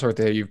 I'm so sorry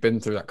to hear you've been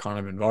through that kind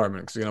of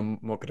environment, because I'm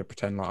not going to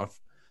pretend like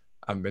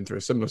I haven't been through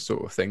a similar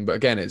sort of thing. But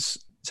again,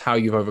 it's how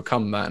you've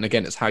overcome that, and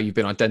again, it's how you've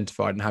been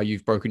identified and how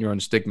you've broken your own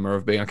stigma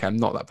of being, okay, I'm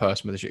not that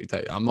person with a shitty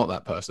take. I'm not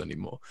that person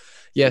anymore.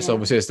 Yes,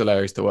 obviously it's still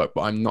areas to work,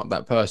 but I'm not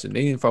that person.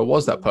 Even if I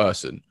was that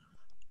person,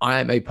 I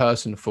am a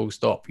person, full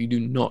stop. You do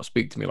not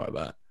speak to me like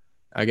that.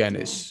 Again,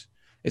 it's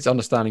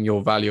understanding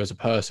your value as a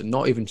person,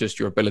 not even just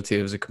your ability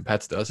as a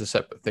competitor. That's a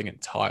separate thing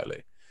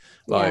entirely.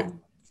 Like,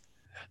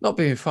 not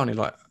being funny,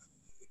 like,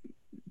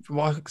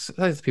 why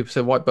people say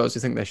white belts,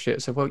 you think they're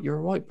shit. So, well, you're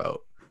a white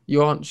belt.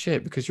 You aren't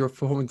shit because you're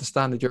performing the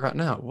standard you're at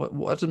now.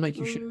 What does make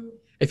you shit?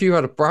 If you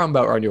had a brown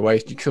belt around your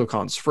waist, you still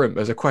can't sprint.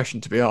 There's a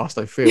question to be asked,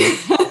 I feel.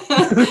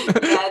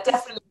 Yeah,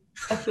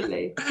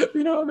 definitely.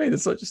 You know what I mean?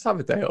 It's like, just have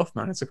a day off,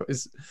 man.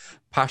 It's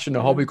passion,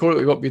 a hobby. Call it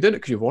what you want. You're doing it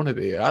because you want to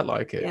be. I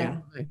like it. You know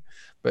what I mean?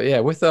 But yeah,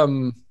 with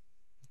sorry,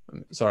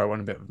 I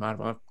went a bit of a mad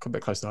one. I'm a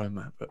bit close to home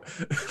there, but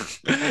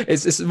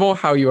it's more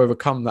how you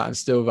overcome that and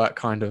still that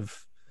kind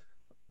of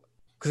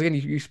because again,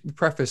 you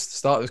preface the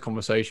start of this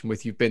conversation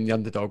with you've been the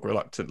underdog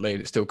reluctantly,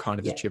 and it's still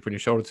kind of a chip on your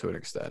shoulder to an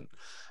extent.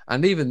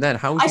 And even then,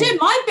 how would you...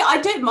 I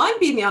don't mind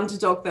being the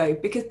underdog though,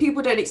 because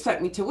people don't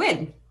expect me to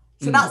win.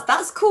 So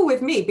that's cool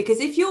with me, because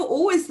if you're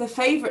always the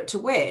favorite to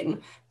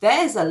win,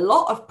 there's a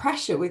lot of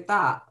pressure with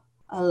that.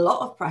 A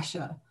lot of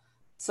pressure.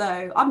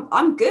 So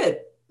I'm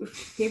good.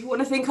 If people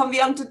want to think I'm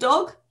the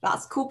underdog,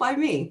 that's cool by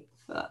me.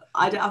 But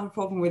I don't have a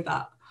problem with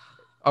that.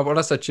 When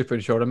I said chip on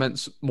your shoulder, I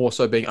meant more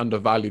so being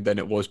undervalued than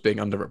it was being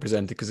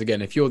underrepresented. Because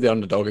again, if you're the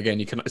underdog, again,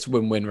 it's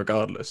win-win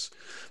regardless.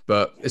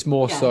 But it's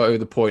more so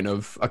the point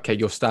of, okay,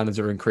 your standards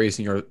are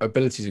increasing, your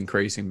abilities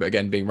increasing, but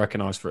again, being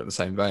recognised for it in the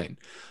same vein.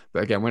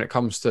 But again, when it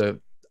comes to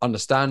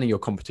understanding your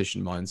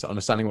competition mindset,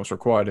 understanding what's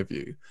required of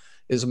you,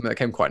 is something that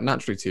came quite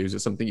naturally to you. Is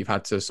it something you've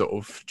had to sort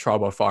of trial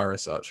by fire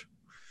as such?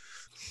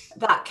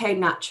 That came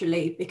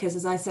naturally because,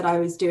 as I said, I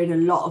was doing a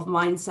lot of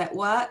mindset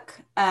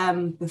work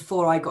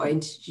before I got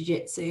into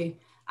jiu-jitsu,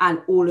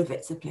 and all of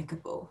it's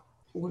applicable,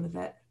 all of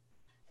it.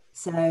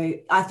 So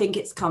I think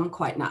it's come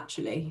quite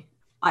naturally.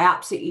 I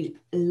absolutely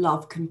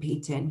love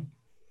competing.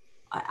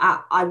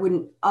 I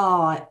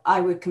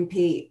would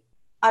compete.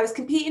 I was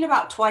competing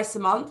about twice a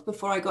month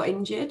before I got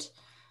injured.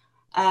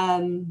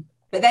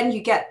 But then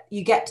you get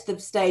to the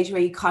stage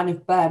where you kind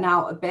of burn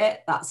out a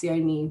bit. That's the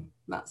only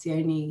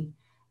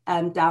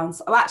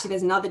downside. Oh, actually,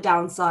 there's another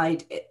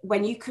downside.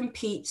 When you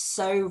compete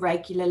so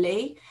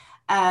regularly,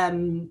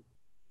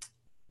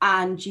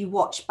 and you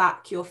watch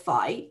back your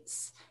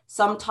fights,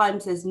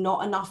 sometimes there's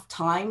not enough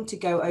time to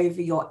go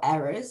over your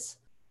errors.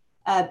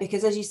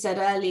 Because as you said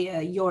earlier,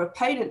 your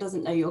opponent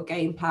doesn't know your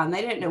game plan.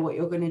 They don't know what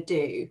you're going to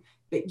do,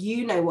 but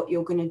you know what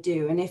you're going to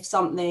do. And if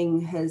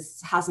something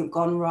hasn't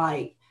gone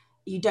right,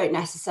 you don't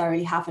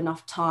necessarily have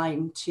enough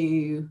time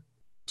to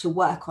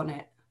work on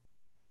it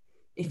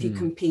if you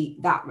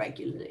compete that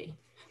regularly.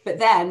 But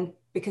then,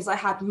 because I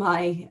had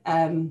my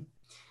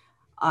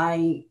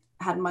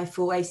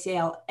full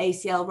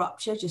ACL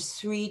rupture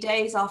just 3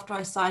 days after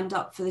I signed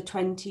up for the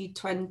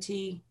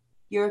 2020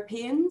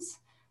 Europeans.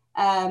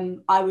 I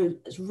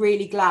was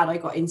really glad I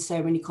got in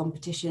so many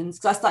competitions,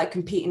 because I started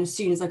competing as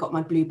soon as I got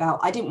my blue belt.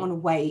 I didn't want to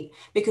wait,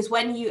 because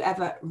when you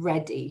ever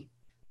ready,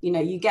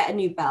 you get a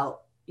new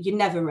belt, you're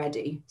never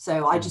ready.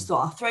 So I just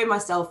thought, I'll throw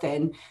myself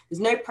in. There's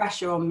no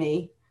pressure on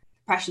me.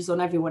 Pressure's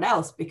on everyone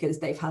else because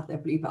they've had their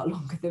blue belt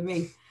longer than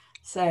me.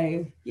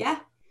 So yeah.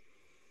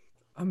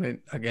 I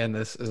mean, again,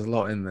 there's a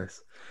lot in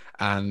this.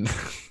 And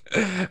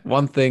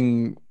one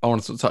thing I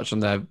want to sort of touch on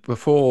there,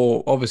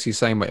 before obviously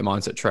saying about your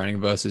mindset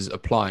training versus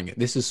applying it,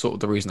 this is sort of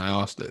the reason I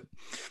asked it.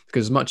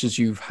 Because as much as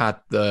you've had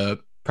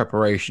the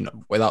preparation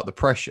without the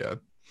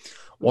pressure,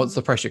 once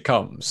the pressure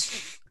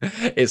comes,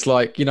 it's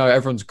like,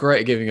 everyone's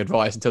great at giving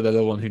advice until they're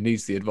the one who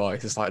needs the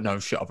advice. It's like, no,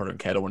 shut up, I don't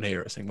care, I don't want to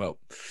hear it. Saying, well,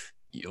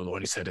 you're the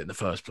one who said it in the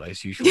first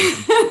place. You should say.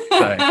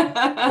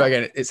 But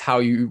again, it's how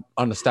you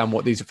understand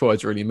what these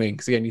words really mean.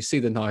 Because again, you see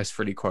the nice,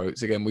 frilly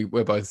quotes. Again,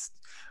 we're both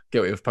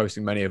guilty of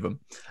posting many of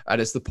them.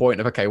 And it's the point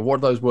of, okay, what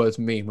do those words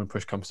mean when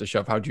push comes to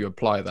shove? How do you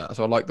apply that?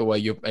 So I like the way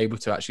you're able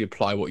to actually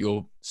apply what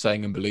you're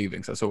saying and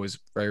believing. So that's always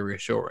very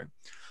reassuring.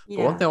 Yeah.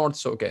 But one thing I want to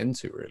sort of get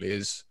into really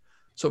is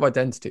sort of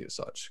identity as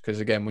such. Because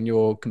again, when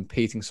you're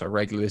competing so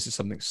regularly, this is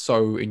something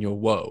so in your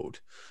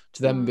world.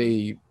 To then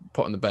be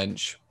put on the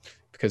bench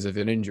because of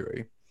an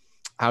injury,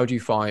 how do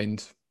you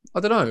find, I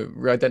don't know,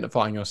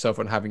 re-identifying yourself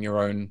and having your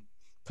own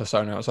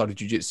persona outside of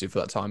jiu-jitsu for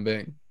that time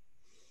being?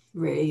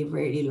 Really,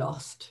 really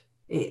lost.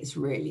 It's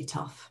really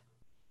tough.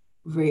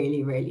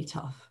 Really, really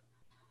tough.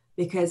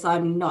 Because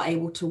I'm not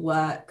able to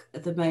work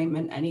at the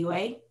moment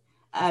anyway.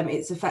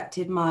 It's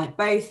affected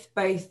both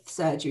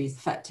surgeries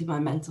affected my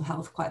mental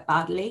health quite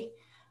badly.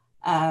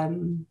 I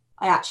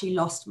actually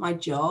lost my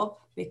job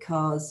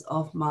because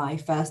of my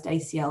first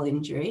ACL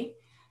injury.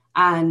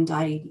 And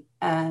I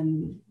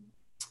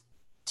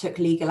took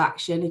legal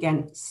action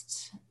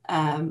against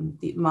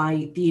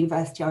the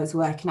university I was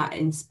working at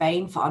in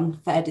Spain for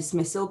unfair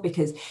dismissal,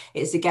 because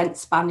it's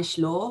against Spanish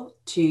law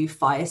to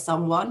fire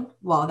someone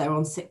while they're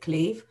on sick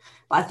leave.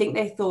 But I think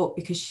they thought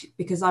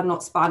because I'm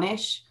not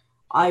Spanish,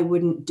 I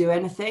wouldn't do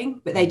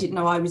anything, but they didn't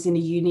know I was in a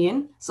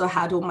union. So I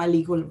had all my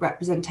legal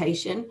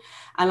representation,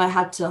 and I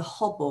had to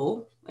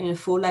hobble in a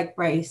full leg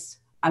brace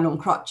and on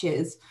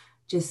crutches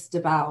just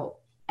about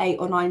 8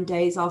 or 9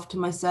 days after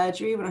my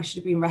surgery, when I should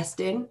have been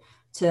resting,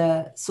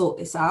 to sort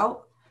this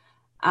out.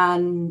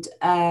 And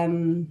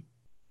so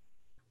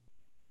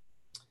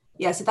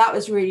that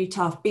was really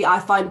tough. I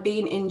find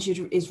being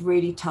injured is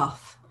really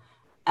tough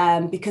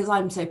because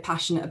I'm so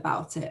passionate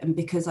about it and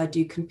because I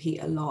do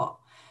compete a lot.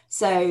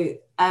 So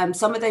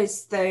some of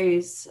those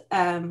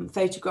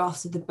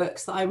photographs of the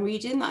books that I'm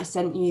reading that I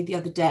sent you the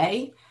other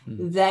day,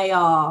 they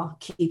are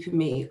keeping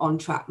me on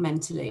track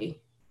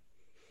mentally.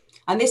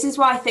 And this is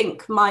why I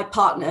think my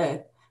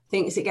partner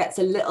thinks it gets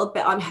a little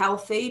bit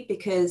unhealthy,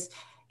 because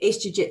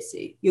it's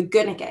jiu-jitsu. You're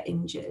going to get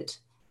injured.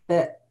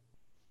 But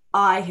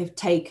I have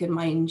taken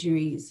my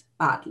injuries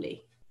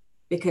badly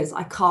because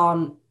I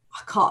can't,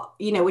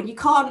 when you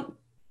can't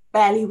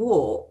barely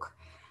walk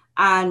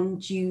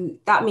and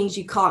that means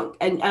you can't,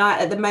 and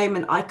at the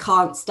moment I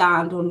can't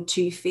stand on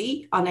 2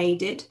 feet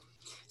unaided,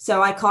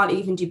 so I can't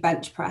even do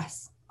bench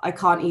press, I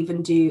can't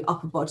even do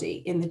upper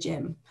body in the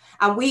gym.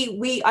 And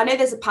we I know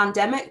there's a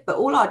pandemic, but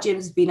all our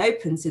gyms have been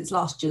open since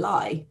last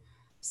July,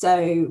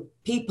 so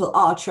people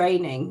are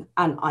training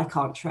and I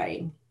can't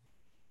train.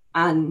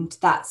 And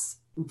that's,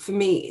 for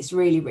me, it's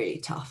really, really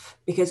tough,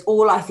 because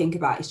all I think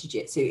about is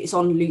jiu-jitsu. It's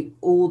on loop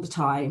all the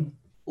time.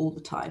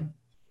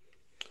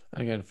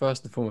 And again,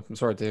 first and foremost, I'm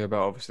sorry to hear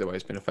about obviously the way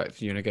it's been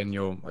affecting you, and again,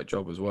 your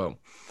job as well.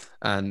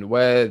 And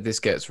where this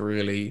gets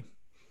really,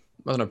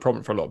 I don't know,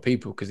 problem for a lot of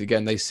people, because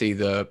again, they see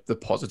the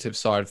positive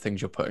side of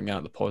things you're putting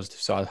out, the positive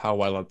side, how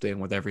well I'm doing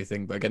with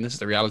everything. But again, this is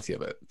the reality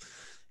of it.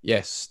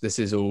 Yes, this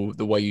is all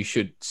the way you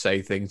should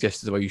say things,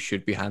 just the way you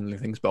should be handling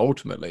things. But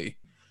ultimately,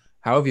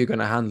 however you're going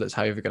to handle it is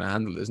however you're going to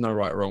handle it. There's no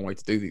right or wrong way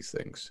to do these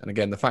things. And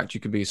again, the fact you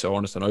can be so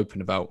honest and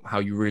open about how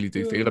you really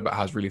do feel about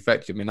how it's really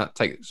affected you, I mean, that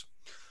takes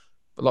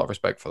a lot of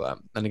respect for that.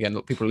 And again,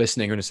 look, people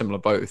listening are in a similar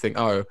boat who think,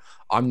 oh,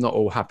 I'm not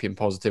all happy and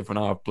positive when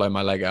I blow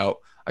my leg out,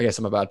 I guess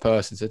I'm a bad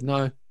person. Said,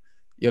 no,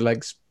 your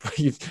legs,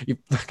 you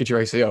back at your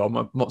ACL.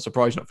 I'm not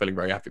surprised you're not feeling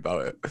very happy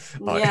about it.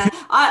 Yeah,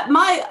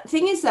 my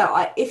thing is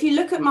though, if you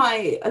look at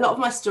a lot of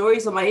my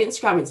stories on my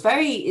Instagram,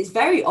 it's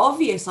very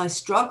obvious I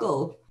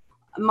struggle.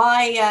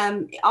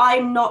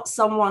 I'm not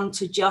someone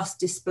to just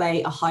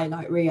display a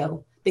highlight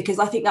reel, because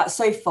I think that's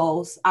so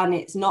false and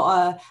it's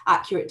not an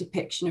accurate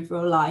depiction of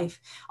real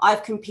life.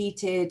 I've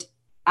competed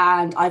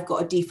and I've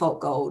got a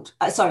default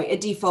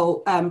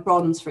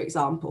bronze, for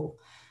example.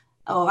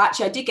 Oh,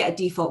 actually, I did get a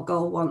default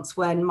gold once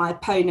when my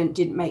opponent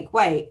didn't make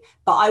weight,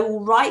 but I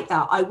will write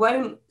that. I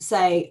won't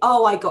say,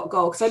 oh, I got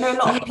gold, because I know a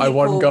lot of people. I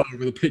won gold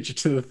with a picture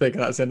to the thing,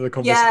 and that's the end of the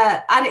conversation.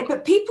 Yeah,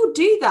 but people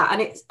do that,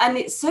 and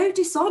it's so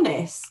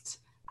dishonest.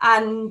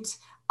 And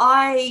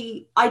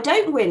I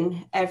don't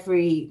win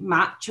every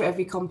match or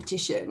every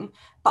competition,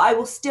 but I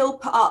will still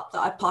put up that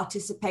I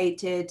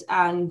participated.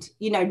 And,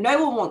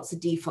 no one wants a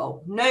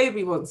default.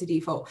 Nobody wants a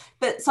default.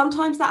 But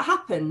sometimes that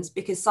happens,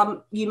 because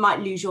you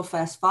might lose your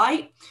first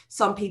fight.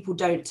 Some people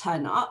don't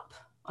turn up.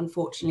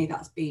 Unfortunately,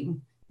 that's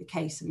been the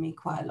case for me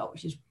quite a lot,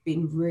 which has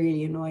been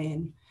really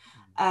annoying.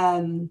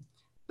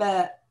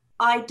 But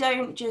I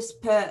don't just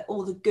put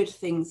all the good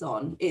things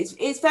on.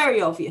 It's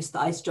very obvious that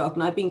I struggle,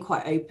 and I've been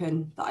quite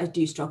open that I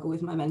do struggle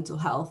with my mental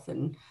health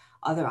and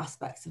other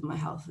aspects of my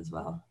health as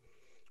well.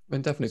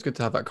 And definitely it's good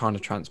to have that kind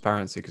of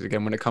transparency, because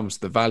again, when it comes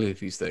to the value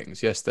of these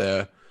things, yes,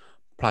 they're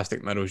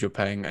plastic medals you're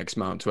paying X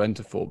amount to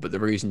enter for, but the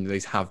reason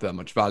these have that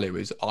much value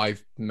is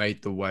I've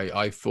made the way,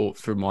 I fought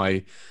through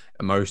my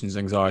emotions,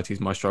 anxieties,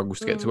 my struggles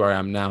to get to where I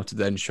am now, to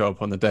then show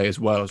up on the day as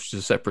well, which is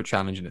a separate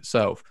challenge in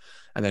itself,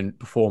 and then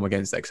perform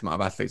against X amount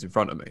of athletes in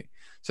front of me.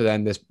 So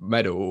then this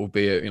medal will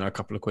be a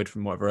couple of quid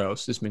from whatever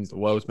else. This means the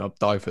world to me. I'll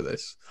die for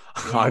this.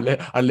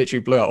 Yeah. I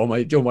literally blew out all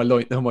my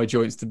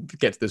joints to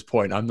get to this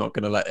point. I'm not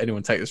going to let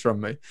anyone take this from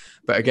me.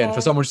 But again,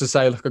 for someone to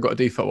say, look, I got a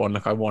default one,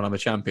 look, I won, I'm a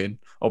champion.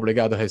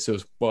 Obrigado,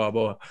 Jesus. Blah,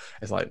 blah.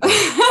 It's like,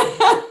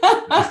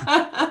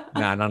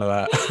 nah, none of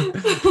that.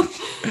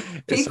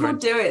 People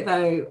do it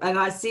though, and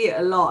I see it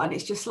a lot, and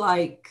it's just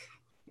like,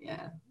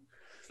 yeah.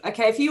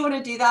 Okay, if you want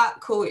to do that,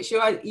 cool. It's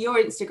your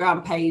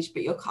Instagram page,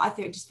 but I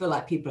just feel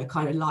like people are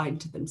kind of lying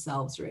to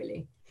themselves,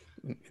 really.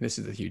 This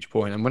is a huge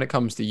point. And when it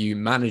comes to you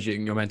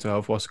managing your mental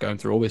health whilst going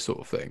through all this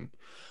sort of thing,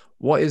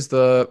 what is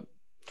your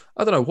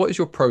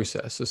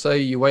process? So say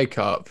you wake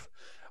up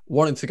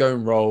wanting to go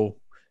and roll,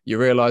 you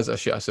realize, oh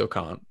shit, I still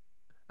can't.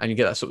 And you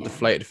get that sort of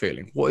deflated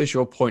feeling. What is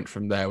your point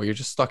from there where you're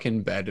just stuck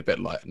in bed a bit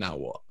like, now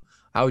what?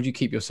 How would you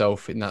keep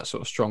yourself in that sort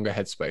of stronger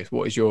headspace?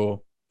 What is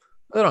your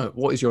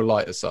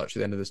light as such at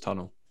the end of this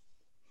tunnel?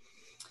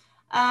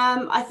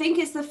 I think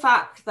it's the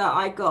fact that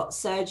I got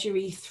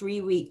surgery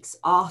 3 weeks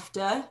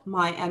after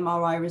my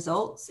MRI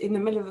results in the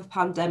middle of a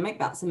pandemic.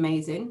 That's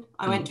amazing.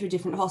 I went to a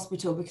different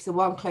hospital because the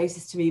one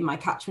closest to me in my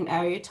catchment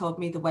area told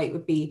me the wait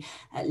would be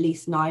at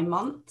least 9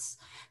 months.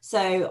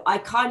 So I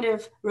kind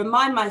of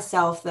remind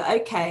myself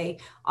that, okay,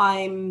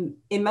 I'm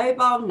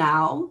immobile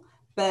now,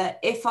 but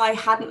if I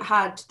hadn't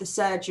had the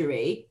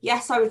surgery,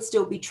 yes, I would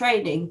still be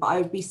training, but I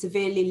would be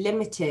severely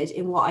limited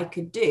in what I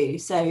could do.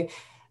 So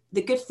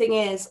the good thing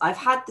is I've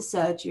had the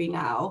surgery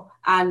now,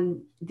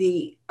 and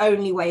the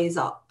only way is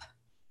up.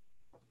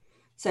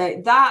 So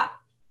that,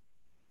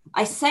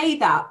 I say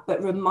that,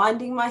 but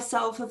reminding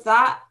myself of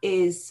that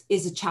is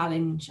a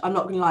challenge. I'm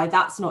not going to lie,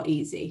 that's not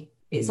easy.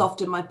 It's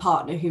often my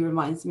partner who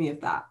reminds me of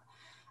that.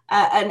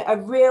 And a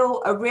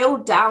real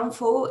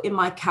downfall in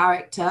my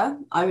character,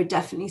 I would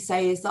definitely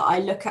say, is that I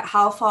look at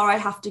how far I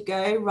have to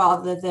go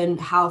rather than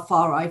how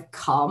far I've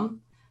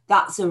come.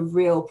 That's a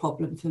real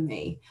problem for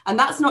me. And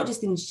that's not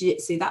just in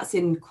jiu-jitsu, that's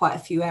in quite a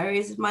few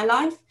areas of my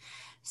life.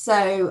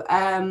 So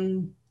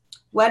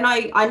when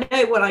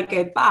I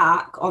go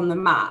back on the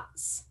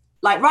mats,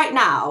 like right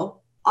now,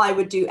 I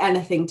would do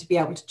anything to be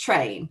able to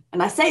train.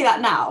 And I say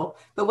that now,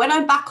 but when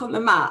I'm back on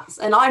the mats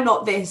and I'm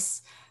not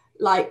this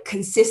like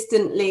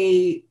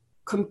consistently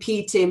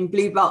competing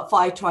blue belt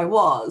fighter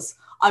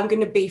I'm going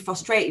to be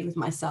frustrated with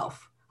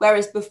myself.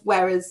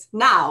 Whereas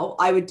now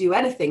I would do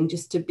anything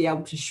just to be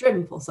able to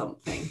shrimp or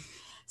something.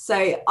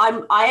 So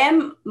I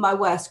am my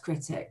worst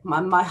critic,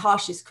 my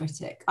harshest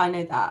critic. I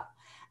know that.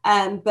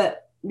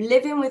 But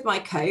living with my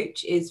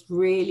coach is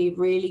really,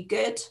 really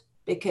good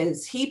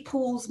because he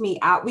pulls me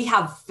out. We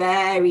have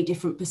very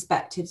different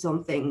perspectives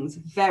on things,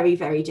 very,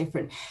 very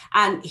different.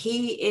 And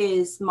he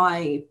is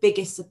my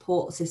biggest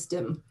support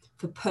system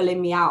for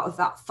pulling me out of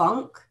that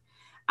funk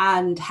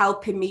and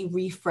helping me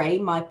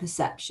reframe my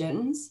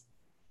perceptions.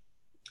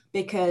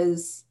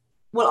 Because,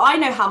 well, I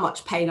know how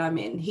much pain I'm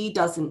in. He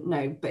doesn't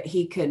know, but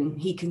he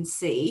can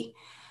see.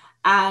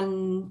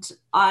 And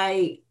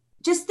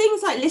just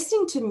things like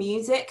listening to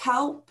music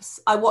helps.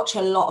 I watch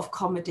a lot of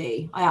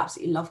comedy. I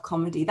absolutely love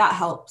comedy. That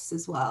helps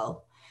as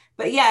well.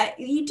 But yeah,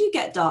 you do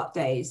get dark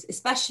days,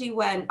 especially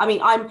when, I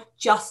mean, I'm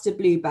just a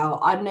blue belt.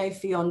 I'm no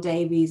Fionn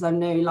Davies. I'm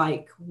no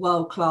like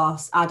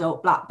world-class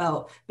adult black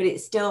belt, but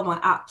it's still my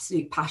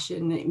absolute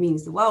passion. And it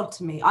means the world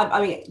to me.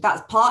 I mean,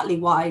 that's partly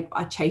why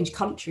I changed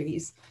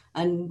countries,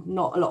 and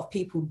not a lot of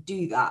people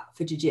do that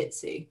for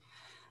jiu-jitsu,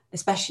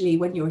 especially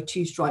when you're a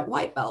 2-stripe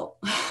white belt.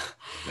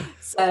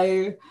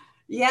 So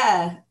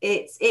yeah,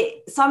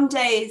 some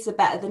days are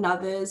better than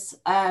others.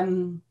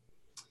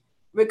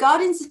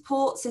 Regarding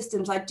support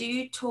systems, I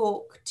do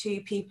talk to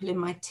people in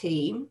my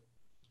team.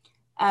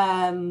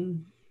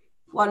 One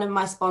of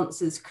my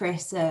sponsors,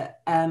 Chris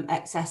at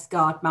XS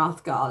Guard,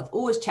 Mouth Guard,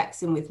 always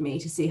checks in with me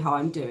to see how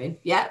I'm doing.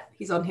 Yep,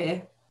 he's on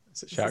here.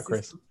 Shout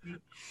Chris.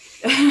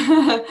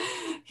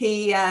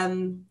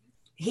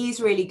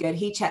 He's really good.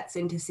 He checks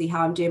in to see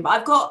how I'm doing. But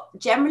I've got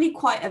generally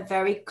quite a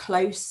very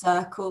close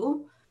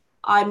circle.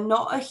 I'm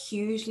not a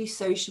hugely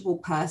sociable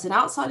person.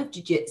 Outside of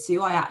jiu-jitsu,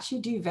 I actually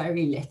do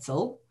very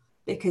little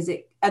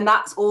and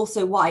that's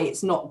also why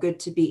it's not good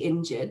to be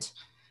injured,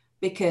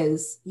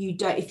 because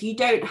if you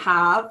don't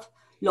have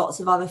lots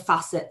of other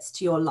facets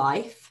to your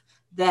life,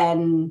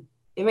 then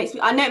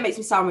I know it makes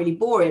me sound really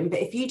boring,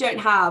 but if you don't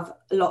have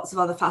lots of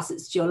other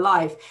facets to your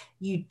life,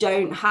 you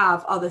don't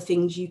have other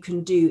things you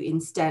can do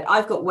instead.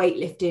 I've got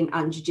weightlifting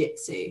and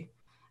jiu-jitsu,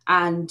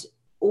 and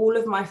all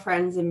of my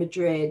friends in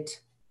Madrid,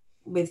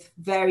 with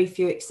very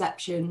few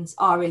exceptions,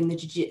 are in the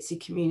jiu-jitsu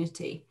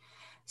community.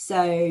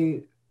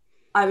 So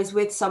I was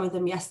with some of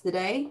them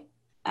yesterday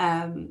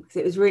because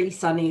it was really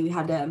sunny. They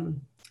had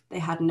an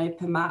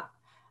open mat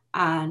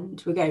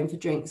and we're going for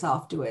drinks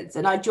afterwards.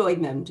 And I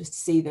joined them just to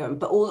see them.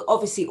 But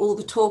obviously all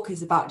the talk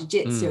is about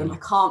jiu-jitsu and I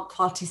can't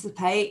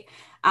participate.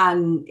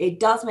 And it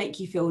does make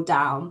you feel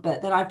down.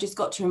 But then I've just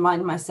got to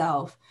remind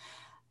myself,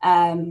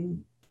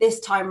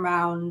 this time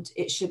round,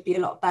 it should be a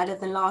lot better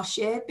than last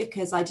year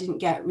because I didn't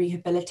get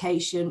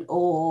rehabilitation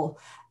or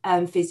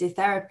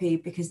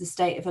physiotherapy because the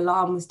state of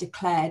alarm was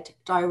declared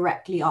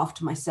directly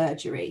after my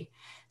surgery.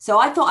 So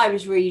I thought I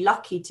was really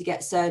lucky to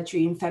get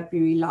surgery in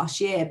February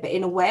last year, but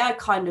in a way I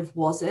kind of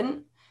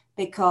wasn't,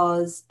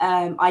 because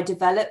I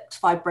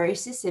developed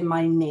fibrosis in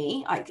my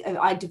knee.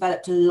 I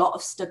developed a lot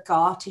of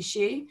scar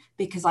tissue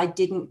because I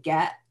didn't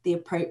get the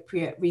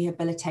appropriate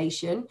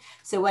rehabilitation.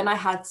 So when I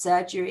had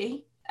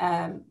surgery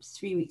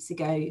 3 weeks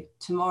ago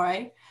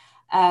tomorrow,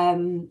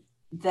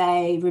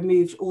 they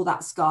removed all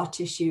that scar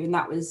tissue, and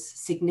that was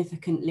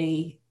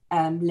significantly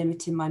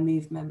limiting my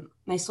movement.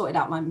 And they sorted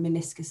out my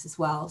meniscus as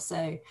well.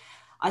 So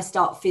I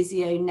start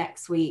physio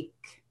next week,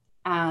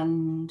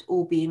 and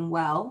all being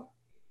well,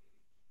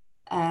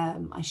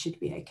 I should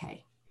be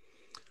okay.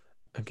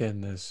 Again,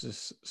 there's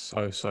just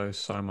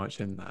so much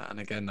in that. And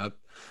again, I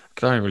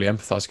can only really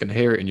empathize. I can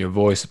hear it in your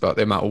voice about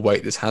the amount of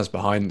weight this has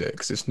behind it,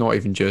 because it's not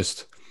even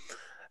just,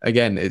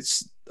 again,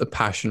 it's a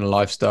passion, a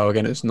lifestyle.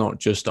 Again, it's not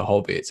just a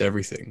hobby, it's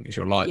everything. It's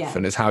your life. Yeah.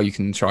 And it's how you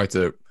can try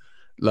to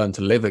learn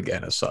to live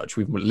again as such.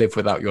 We live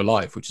without your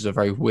life, which is a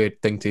very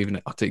weird thing to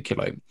even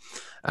articulate.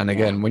 And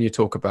again, when you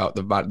talk about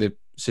the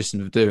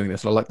system of doing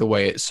this, I like the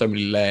way it's so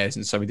many layers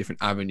and so many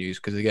different avenues,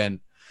 because again,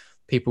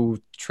 people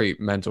treat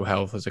mental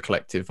health as a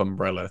collective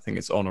umbrella. I think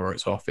it's on or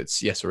it's off,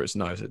 it's yes or it's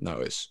no.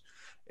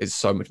 It's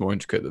so much more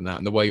intricate than that.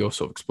 And the way you're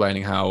sort of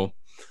explaining how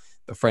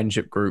the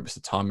friendship groups,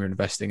 the time you're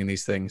investing in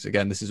these things,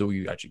 again, this is all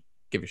you actually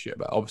give a shit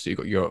about. Obviously you've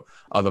got your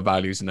other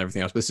values and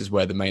everything else, but this is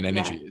where the main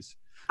energy is.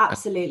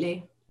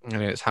 Absolutely.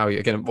 And it's how you,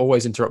 again,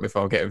 always interrupt me if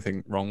I'll get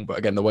everything wrong, but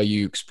again, the way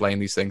you explain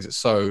these things, it's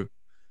so,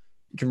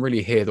 you can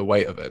really hear the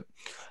weight of it.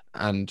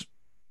 And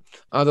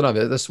I don't know,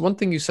 there's one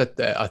thing you said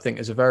there I think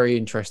is a very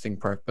interesting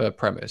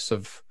premise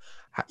of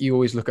you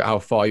always look at how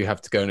far you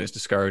have to go and it's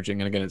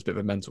discouraging, and again, it's a bit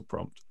of a mental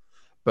prompt.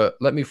 But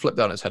let me flip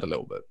down its head a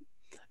little bit.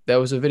 There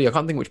was a video, I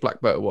can't think which black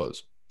belt it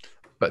was,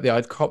 but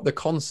the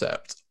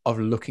concept of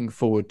looking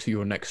forward to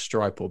your next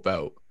stripe or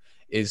belt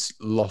is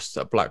lost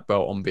at black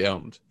belt on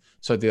beyond.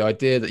 So the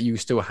idea that you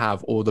still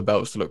have all the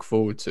belts to look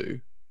forward to,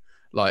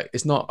 like,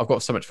 it's not, I've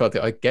got so much further,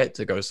 I get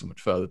to go so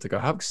much further to go.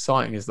 How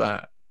exciting is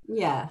that?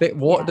 Yeah.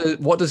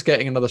 What does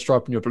getting another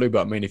stripe on your blue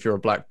belt mean if you're a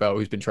black belt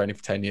who's been training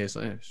for 10 years?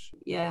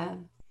 Yeah.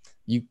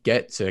 you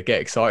get to get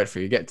excited for.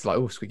 You get to like,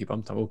 oh, squeaky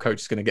bum time. Oh,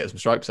 coach is going to get some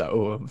stripes out.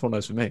 Oh, one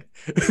knows for me.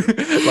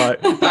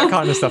 Like that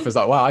kind of stuff is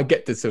like, wow, I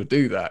get to still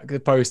do that. As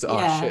opposed to,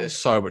 oh shit, it's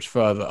so much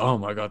further. Oh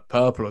my god,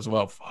 purple as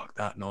well. Fuck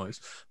that noise.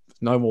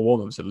 No more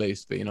warm-ups at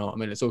least, but you know what I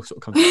mean? It's all sort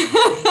of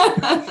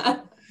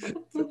comes.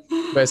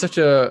 But it's such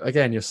a,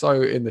 again, you're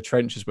so in the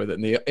trenches with it,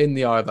 in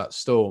the eye of that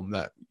storm,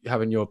 that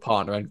having your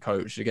partner and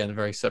coach, again,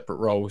 very separate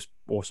roles,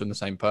 also in the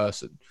same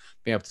person,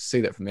 being able to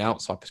see that from the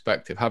outside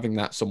perspective, having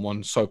that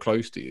someone so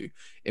close to you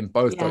in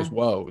both those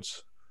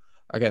worlds,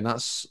 again,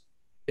 that's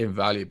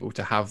invaluable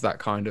to have that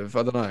kind of,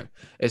 I don't know.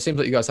 It seems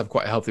like you guys have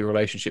quite a healthy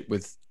relationship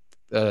with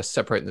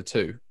separating the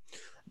two.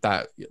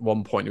 That at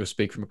one point you will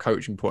speak from a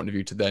coaching point of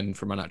view to then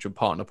from an actual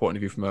partner point of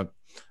view, from a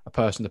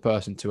person to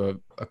person to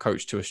a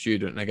coach to a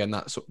student. And again,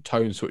 that sort of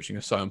tone switching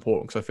is so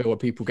important, because I feel where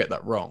people get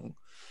that wrong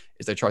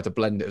is they try to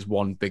blend it as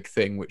one big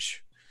thing,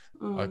 which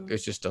it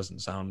just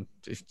doesn't sound,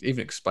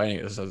 even explaining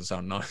it doesn't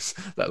sound nice,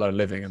 let alone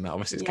living in that.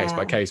 Obviously it's case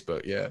by case,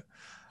 but yeah.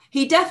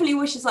 He definitely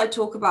wishes I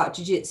talk about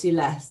jiu-jitsu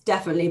less,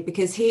 definitely,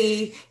 because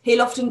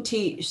he'll often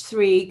teach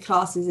 3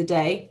 classes a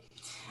day,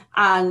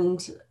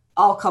 and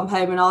I'll come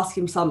home and ask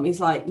him something. He's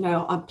like,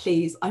 no,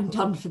 I'm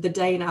done for the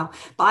day now.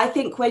 But I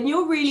think when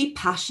you're really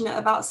passionate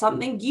about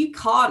something, you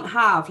can't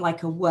have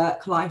like a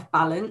work-life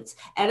balance.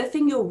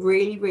 Anything you're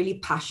really, really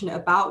passionate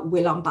about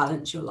will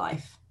unbalance your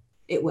life.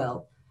 It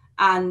will.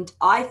 And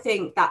I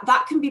think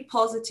that can be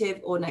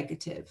positive or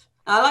negative.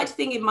 And I like to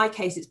think in my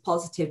case, it's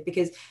positive,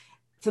 because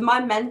for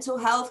my mental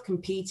health,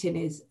 competing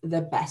is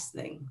the best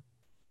thing,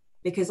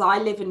 because I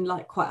live in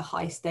like quite a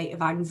high state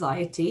of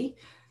anxiety.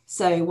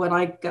 So when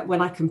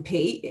I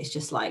compete, it's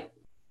just like,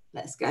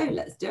 let's go,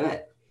 let's do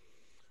it.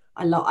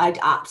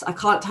 I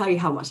can't tell you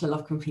how much I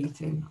love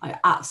competing. I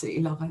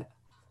absolutely love it.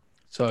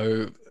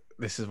 So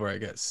this is where it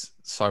gets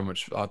so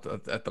much, I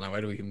don't know,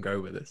 where do we even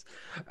go with this?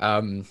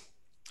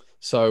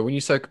 So when you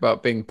talk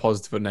about being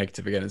positive or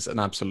negative, again, it's an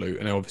absolute,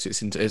 and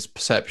obviously it's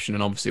perception,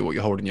 and obviously what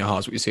you hold in your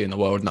heart is what you see in the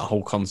world, and that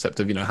whole concept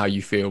of, you know, how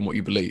you feel and what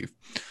you believe.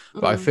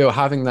 But I feel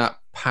having that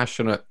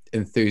passionate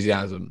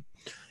enthusiasm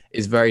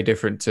is very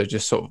different to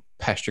just sort of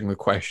pestering with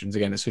questions.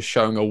 Again, it's just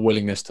showing a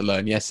willingness to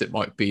learn. Yes, it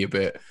might be a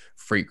bit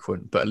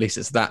frequent, but at least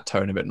it's that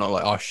tone of it, not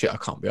like, oh shit, I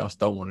can't be asked,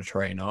 don't want to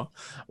train, or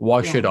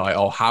why should I,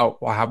 or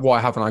why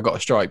haven't I got a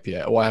stripe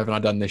yet, or why haven't I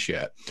done this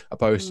yet,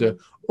 opposed to,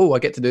 oh, I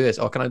get to do this,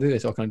 or can I do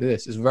this, or can I do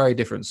this? It's a very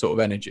different sort of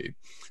energy.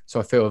 So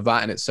I feel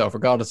that in itself,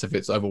 regardless if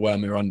it's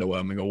overwhelming or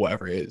underwhelming or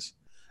whatever it is,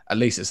 at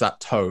least it's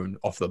that tone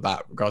off the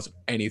bat, regardless of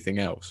anything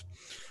else.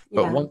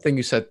 But one thing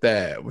you said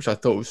there, which I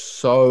thought was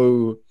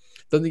so,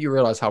 I don't think you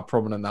realize how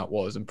prominent that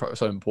was and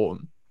so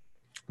important,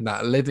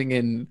 that living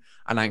in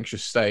an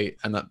anxious state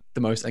and that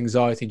the most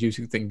anxiety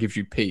inducing thing gives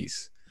you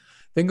peace.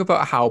 Think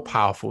about how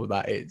powerful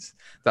that is.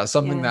 That's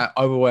something that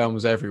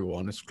overwhelms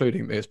everyone,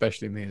 including me,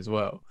 especially me as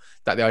well.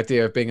 That the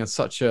idea of being in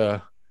such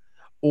a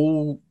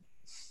so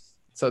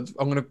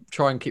I'm going to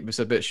try and keep this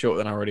a bit shorter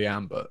than I already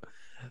am, but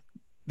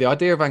the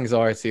idea of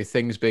anxiety,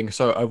 things being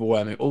so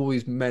overwhelming, all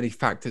these many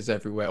factors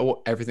everywhere,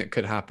 or everything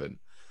could happen.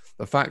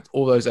 The fact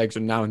all those eggs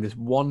are now in this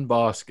one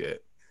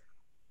basket,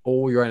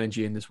 all your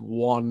energy in this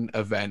one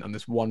event on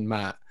this one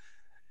mat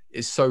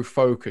is so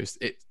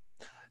focused.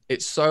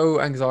 It's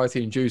so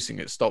anxiety inducing,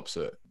 it stops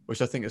it,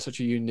 which I think is such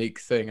a unique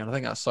thing. And I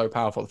think that's so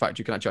powerful. The fact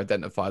you can actually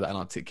identify that and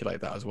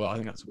articulate that as well. I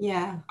think that's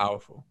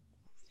powerful.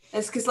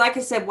 It's because, like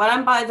I said, when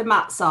I'm by the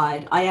mat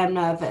side, I am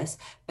nervous.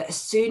 But as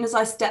soon as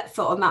I step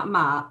foot on that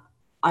mat,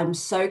 I'm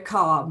so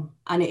calm,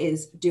 and it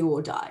is do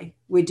or die.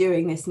 We're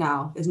doing this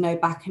now. There's no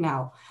backing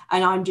out.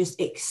 And I'm just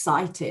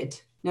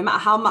excited. No matter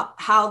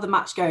how the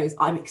match goes,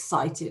 I'm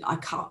excited.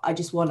 I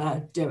just want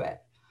to do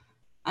it.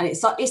 And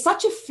it's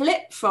such a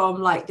flip from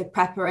like the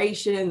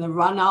preparation and the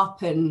run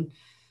up, and,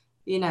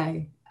 you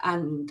know,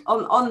 and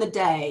on the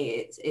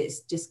day,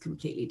 it's just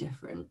completely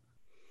different.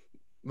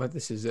 But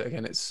this is,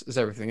 again, it's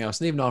everything else.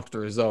 And even after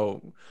the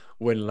result,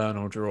 win, learn,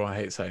 or draw, I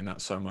hate saying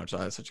that so much.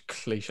 That's such a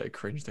cliche,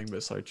 cringe thing, but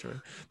it's so true.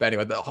 But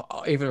anyway,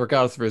 even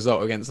regardless of the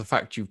result, again, it's the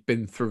fact you've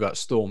been through that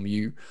storm.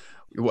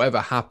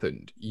 Whatever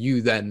happened,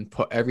 you then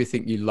put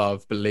everything you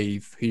love,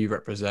 believe, who you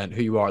represent,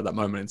 who you are at that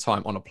moment in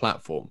time on a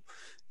platform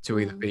to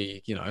either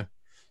be, you know,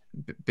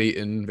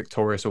 beaten,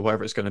 victorious, or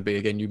whatever it's going to be.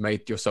 Again, you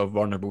made yourself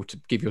vulnerable to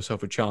give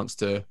yourself a chance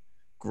to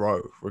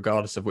grow,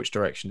 regardless of which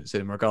direction it's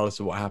in, regardless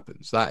of what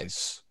happens.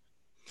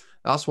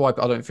 That's why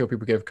I don't feel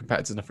people give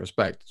competitors enough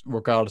respect,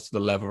 regardless of the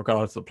level,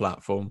 regardless of the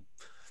platform.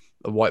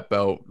 The white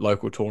belt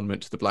local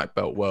tournament to the black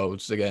belt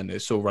worlds, again,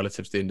 it's all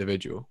relative to the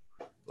individual.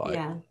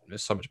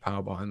 There's so much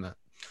power behind that.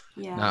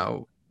 Yeah.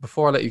 Now,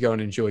 before I let you go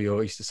and enjoy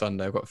your Easter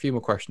Sunday, I've got a few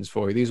more questions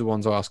for you. These are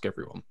ones I ask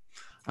everyone.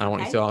 And I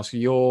want you to ask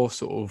your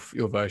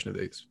version of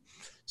these.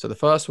 So the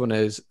first one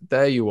is,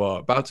 there you are,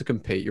 about to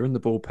compete. You're in the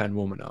bullpen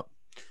warming up.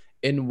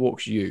 In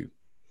walks you.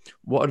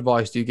 What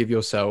advice do you give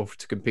yourself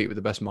to compete with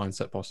the best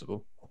mindset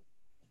possible?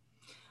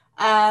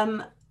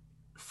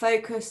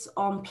 Focus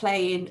on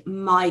playing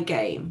my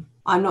game.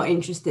 I'm not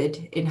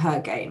interested in her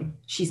game.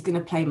 She's going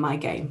to play my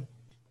game.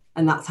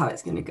 And that's how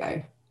it's going to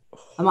go.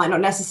 I might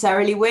not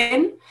necessarily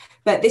win,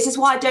 But this is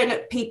why I don't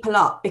look people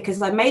up,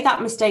 because I made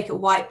that mistake at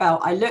white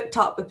belt. I looked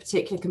up a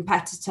particular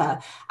competitor,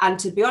 and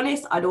to be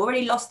honest, I'd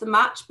already lost the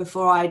match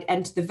before I'd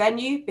entered the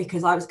venue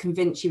because I was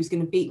convinced she was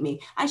going to beat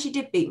me, and she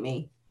did beat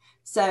me.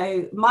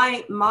 So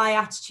my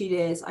attitude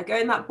is, I go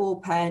in that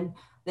bullpen,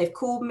 they've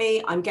called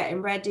me, I'm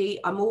getting ready,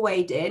 I'm all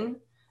weighed in.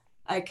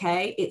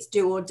 Okay, it's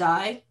do or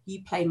die.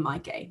 You play my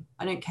game.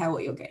 I don't care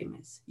what your game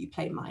is. You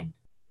play mine.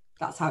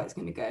 That's how it's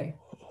going to go.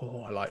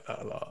 Oh, I like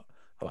that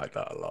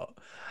a lot.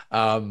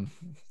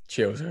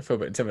 Chills. I feel a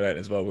bit intimidated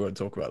as well. We won't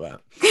talk about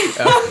that.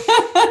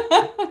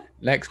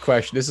 Next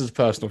question. This is a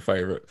personal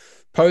favorite.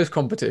 Post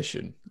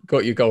competition,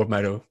 got your gold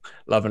medal,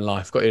 loving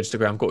life, got your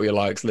Instagram, got all your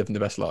likes, living the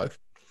best life.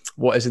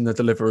 What is in the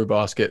delivery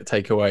basket,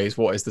 takeaways?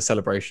 What is the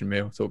celebration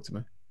meal? Talk to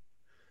me.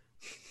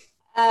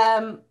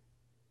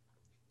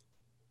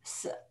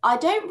 So I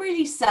don't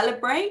really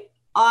celebrate.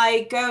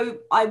 I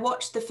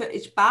watch the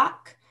footage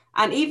back.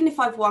 And even if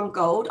I've won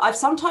gold, I've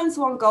sometimes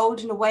won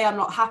gold in a way I'm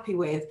not happy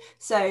with.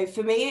 So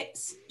for me,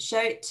 it's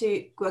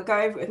go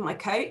over it with my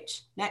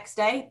coach next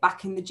day,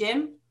 back in the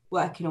gym,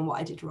 working on what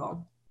I did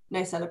wrong.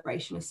 No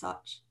celebration as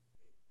such.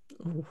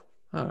 Ooh,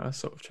 that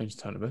sort of changed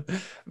the tone a bit.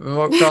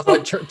 Regards,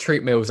 like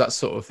treat meals, that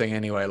sort of thing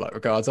anyway. Like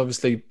regards,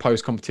 obviously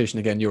post-competition,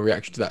 again, your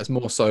reaction to that is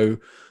more so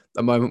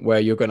a moment where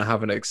you're going to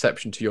have an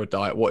exception to your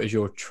diet. What is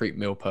your treat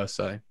meal per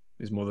se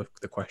is more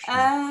the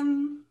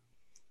question.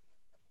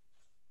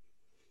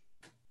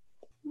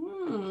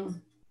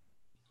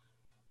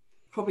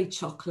 Probably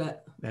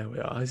chocolate. There we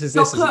are.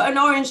 Chocolate and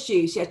orange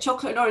juice. Yeah,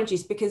 chocolate and orange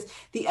juice, because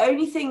the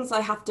only things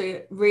I have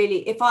to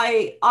really, if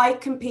I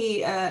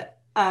compete at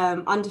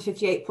under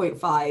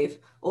 58.5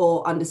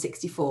 or under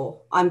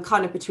 64, I'm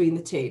kind of between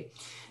the two.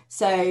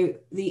 So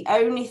the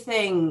only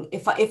thing,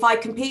 if I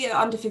compete at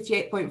under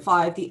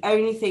 58.5, the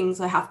only things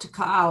I have to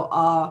cut out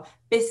are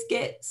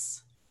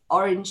biscuits,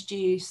 orange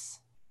juice,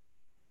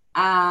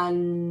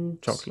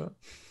 and chocolate.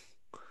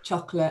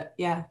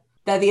 Yeah,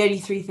 they're the only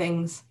three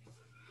things.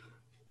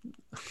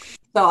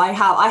 So I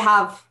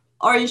have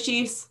orange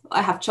juice,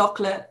 I have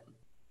chocolate,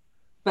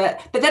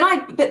 but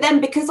then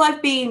because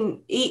I've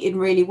been eating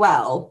really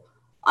well,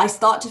 I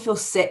start to feel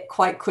sick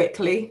quite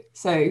quickly.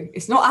 So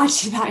it's not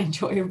actually that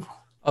enjoyable.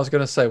 I was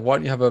going to say, why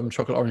don't you have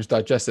chocolate orange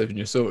digestive and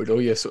you're sorted?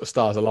 All your sort of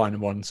stars align in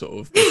one sort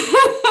of.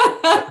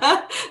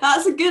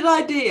 That's a good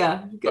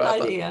idea. Good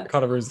idea. That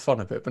kind of ruins the fun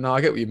of it. But no,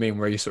 I get what you mean,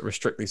 where you sort of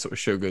restrict these sort of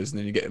sugars and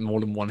then you get them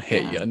all in one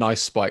hit. You get a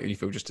nice spike and you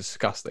feel just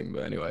disgusting.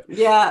 But anyway.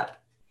 Yeah.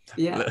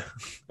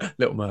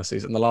 Little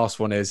mercies. And the last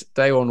one is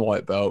day one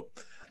white belt,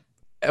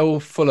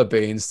 all full of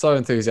beans, so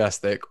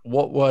enthusiastic.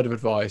 What word of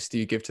advice do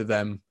you give to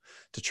them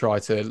to try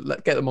to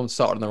get them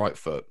started on the right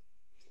foot?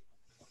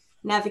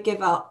 Never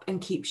give up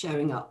and keep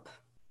showing up.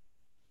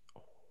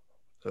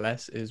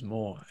 Less is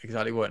more.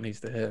 Exactly what it needs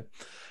to hear.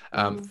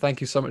 Thank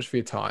you so much for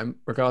your time.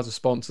 Regards to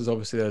sponsors,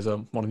 obviously there's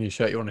one new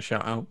shirt you want to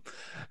shout out.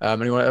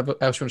 Anyone else you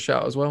want to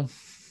shout out as well?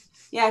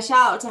 Yeah,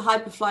 shout out to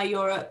Hyperfly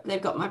Europe.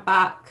 They've got my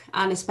back,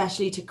 and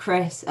especially to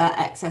Chris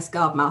at XS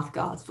Guard Mouth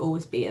Guards for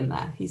always being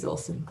there. He's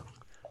awesome.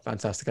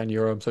 Fantastic. And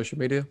your social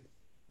media?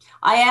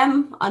 I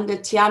am under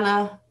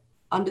Tiana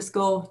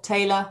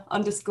 _Taylor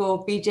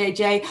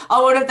 _BJJ.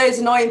 I'm one of those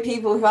annoying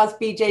people who has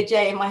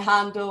BJJ in my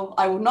handle.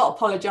 I will not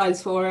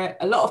apologize for it.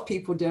 A lot of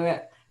people do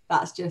it.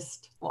 That's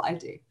just what I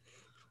do.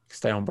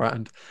 Stay on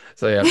brand.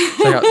 So yeah,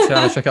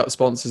 check out the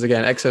sponsors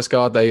again. XS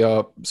Guard, they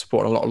are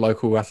supporting a lot of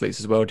local athletes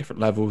as well, different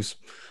levels.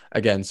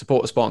 Again,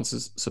 support the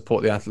sponsors,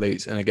 support the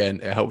athletes, and again,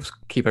 it helps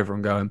keep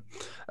everyone going.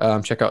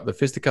 Check out the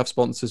Fisticuff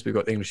sponsors. We've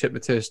got the English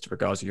Hypnotist,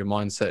 regards to your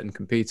mindset and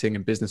competing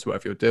in business,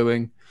 whatever you're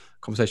doing.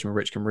 Conversation with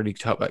Rich can really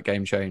help that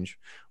game change,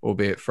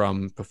 albeit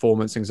from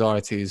performance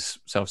anxieties,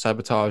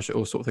 self-sabotage,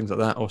 all sort of things like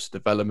that, also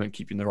development,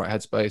 keep you in the right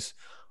headspace.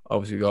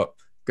 Obviously, we've got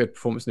good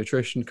performance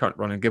nutrition, current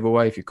running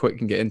giveaway. If you're quick, you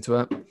can get into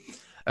it.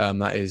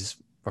 That is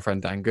my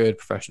friend Dan Good,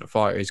 professional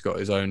fighter. He's got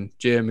his own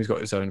gym. He's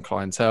got his own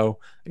clientele.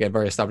 Again,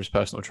 very established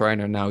personal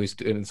trainer. And now he's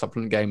doing the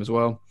supplement game as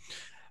well.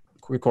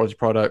 Good quality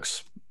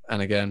products.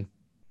 And again,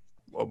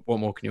 what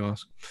more can you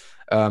ask?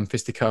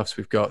 Fisticuffs,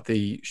 we've got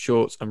the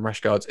shorts and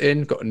rash guards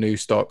in. Got a new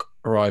stock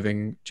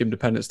arriving Gym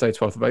Dependence Day,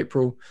 12th of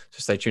April. So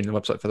stay tuned to the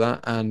website for that.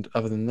 And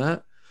other than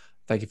that,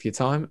 thank you for your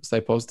time. Stay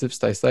positive,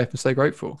 stay safe, and stay grateful.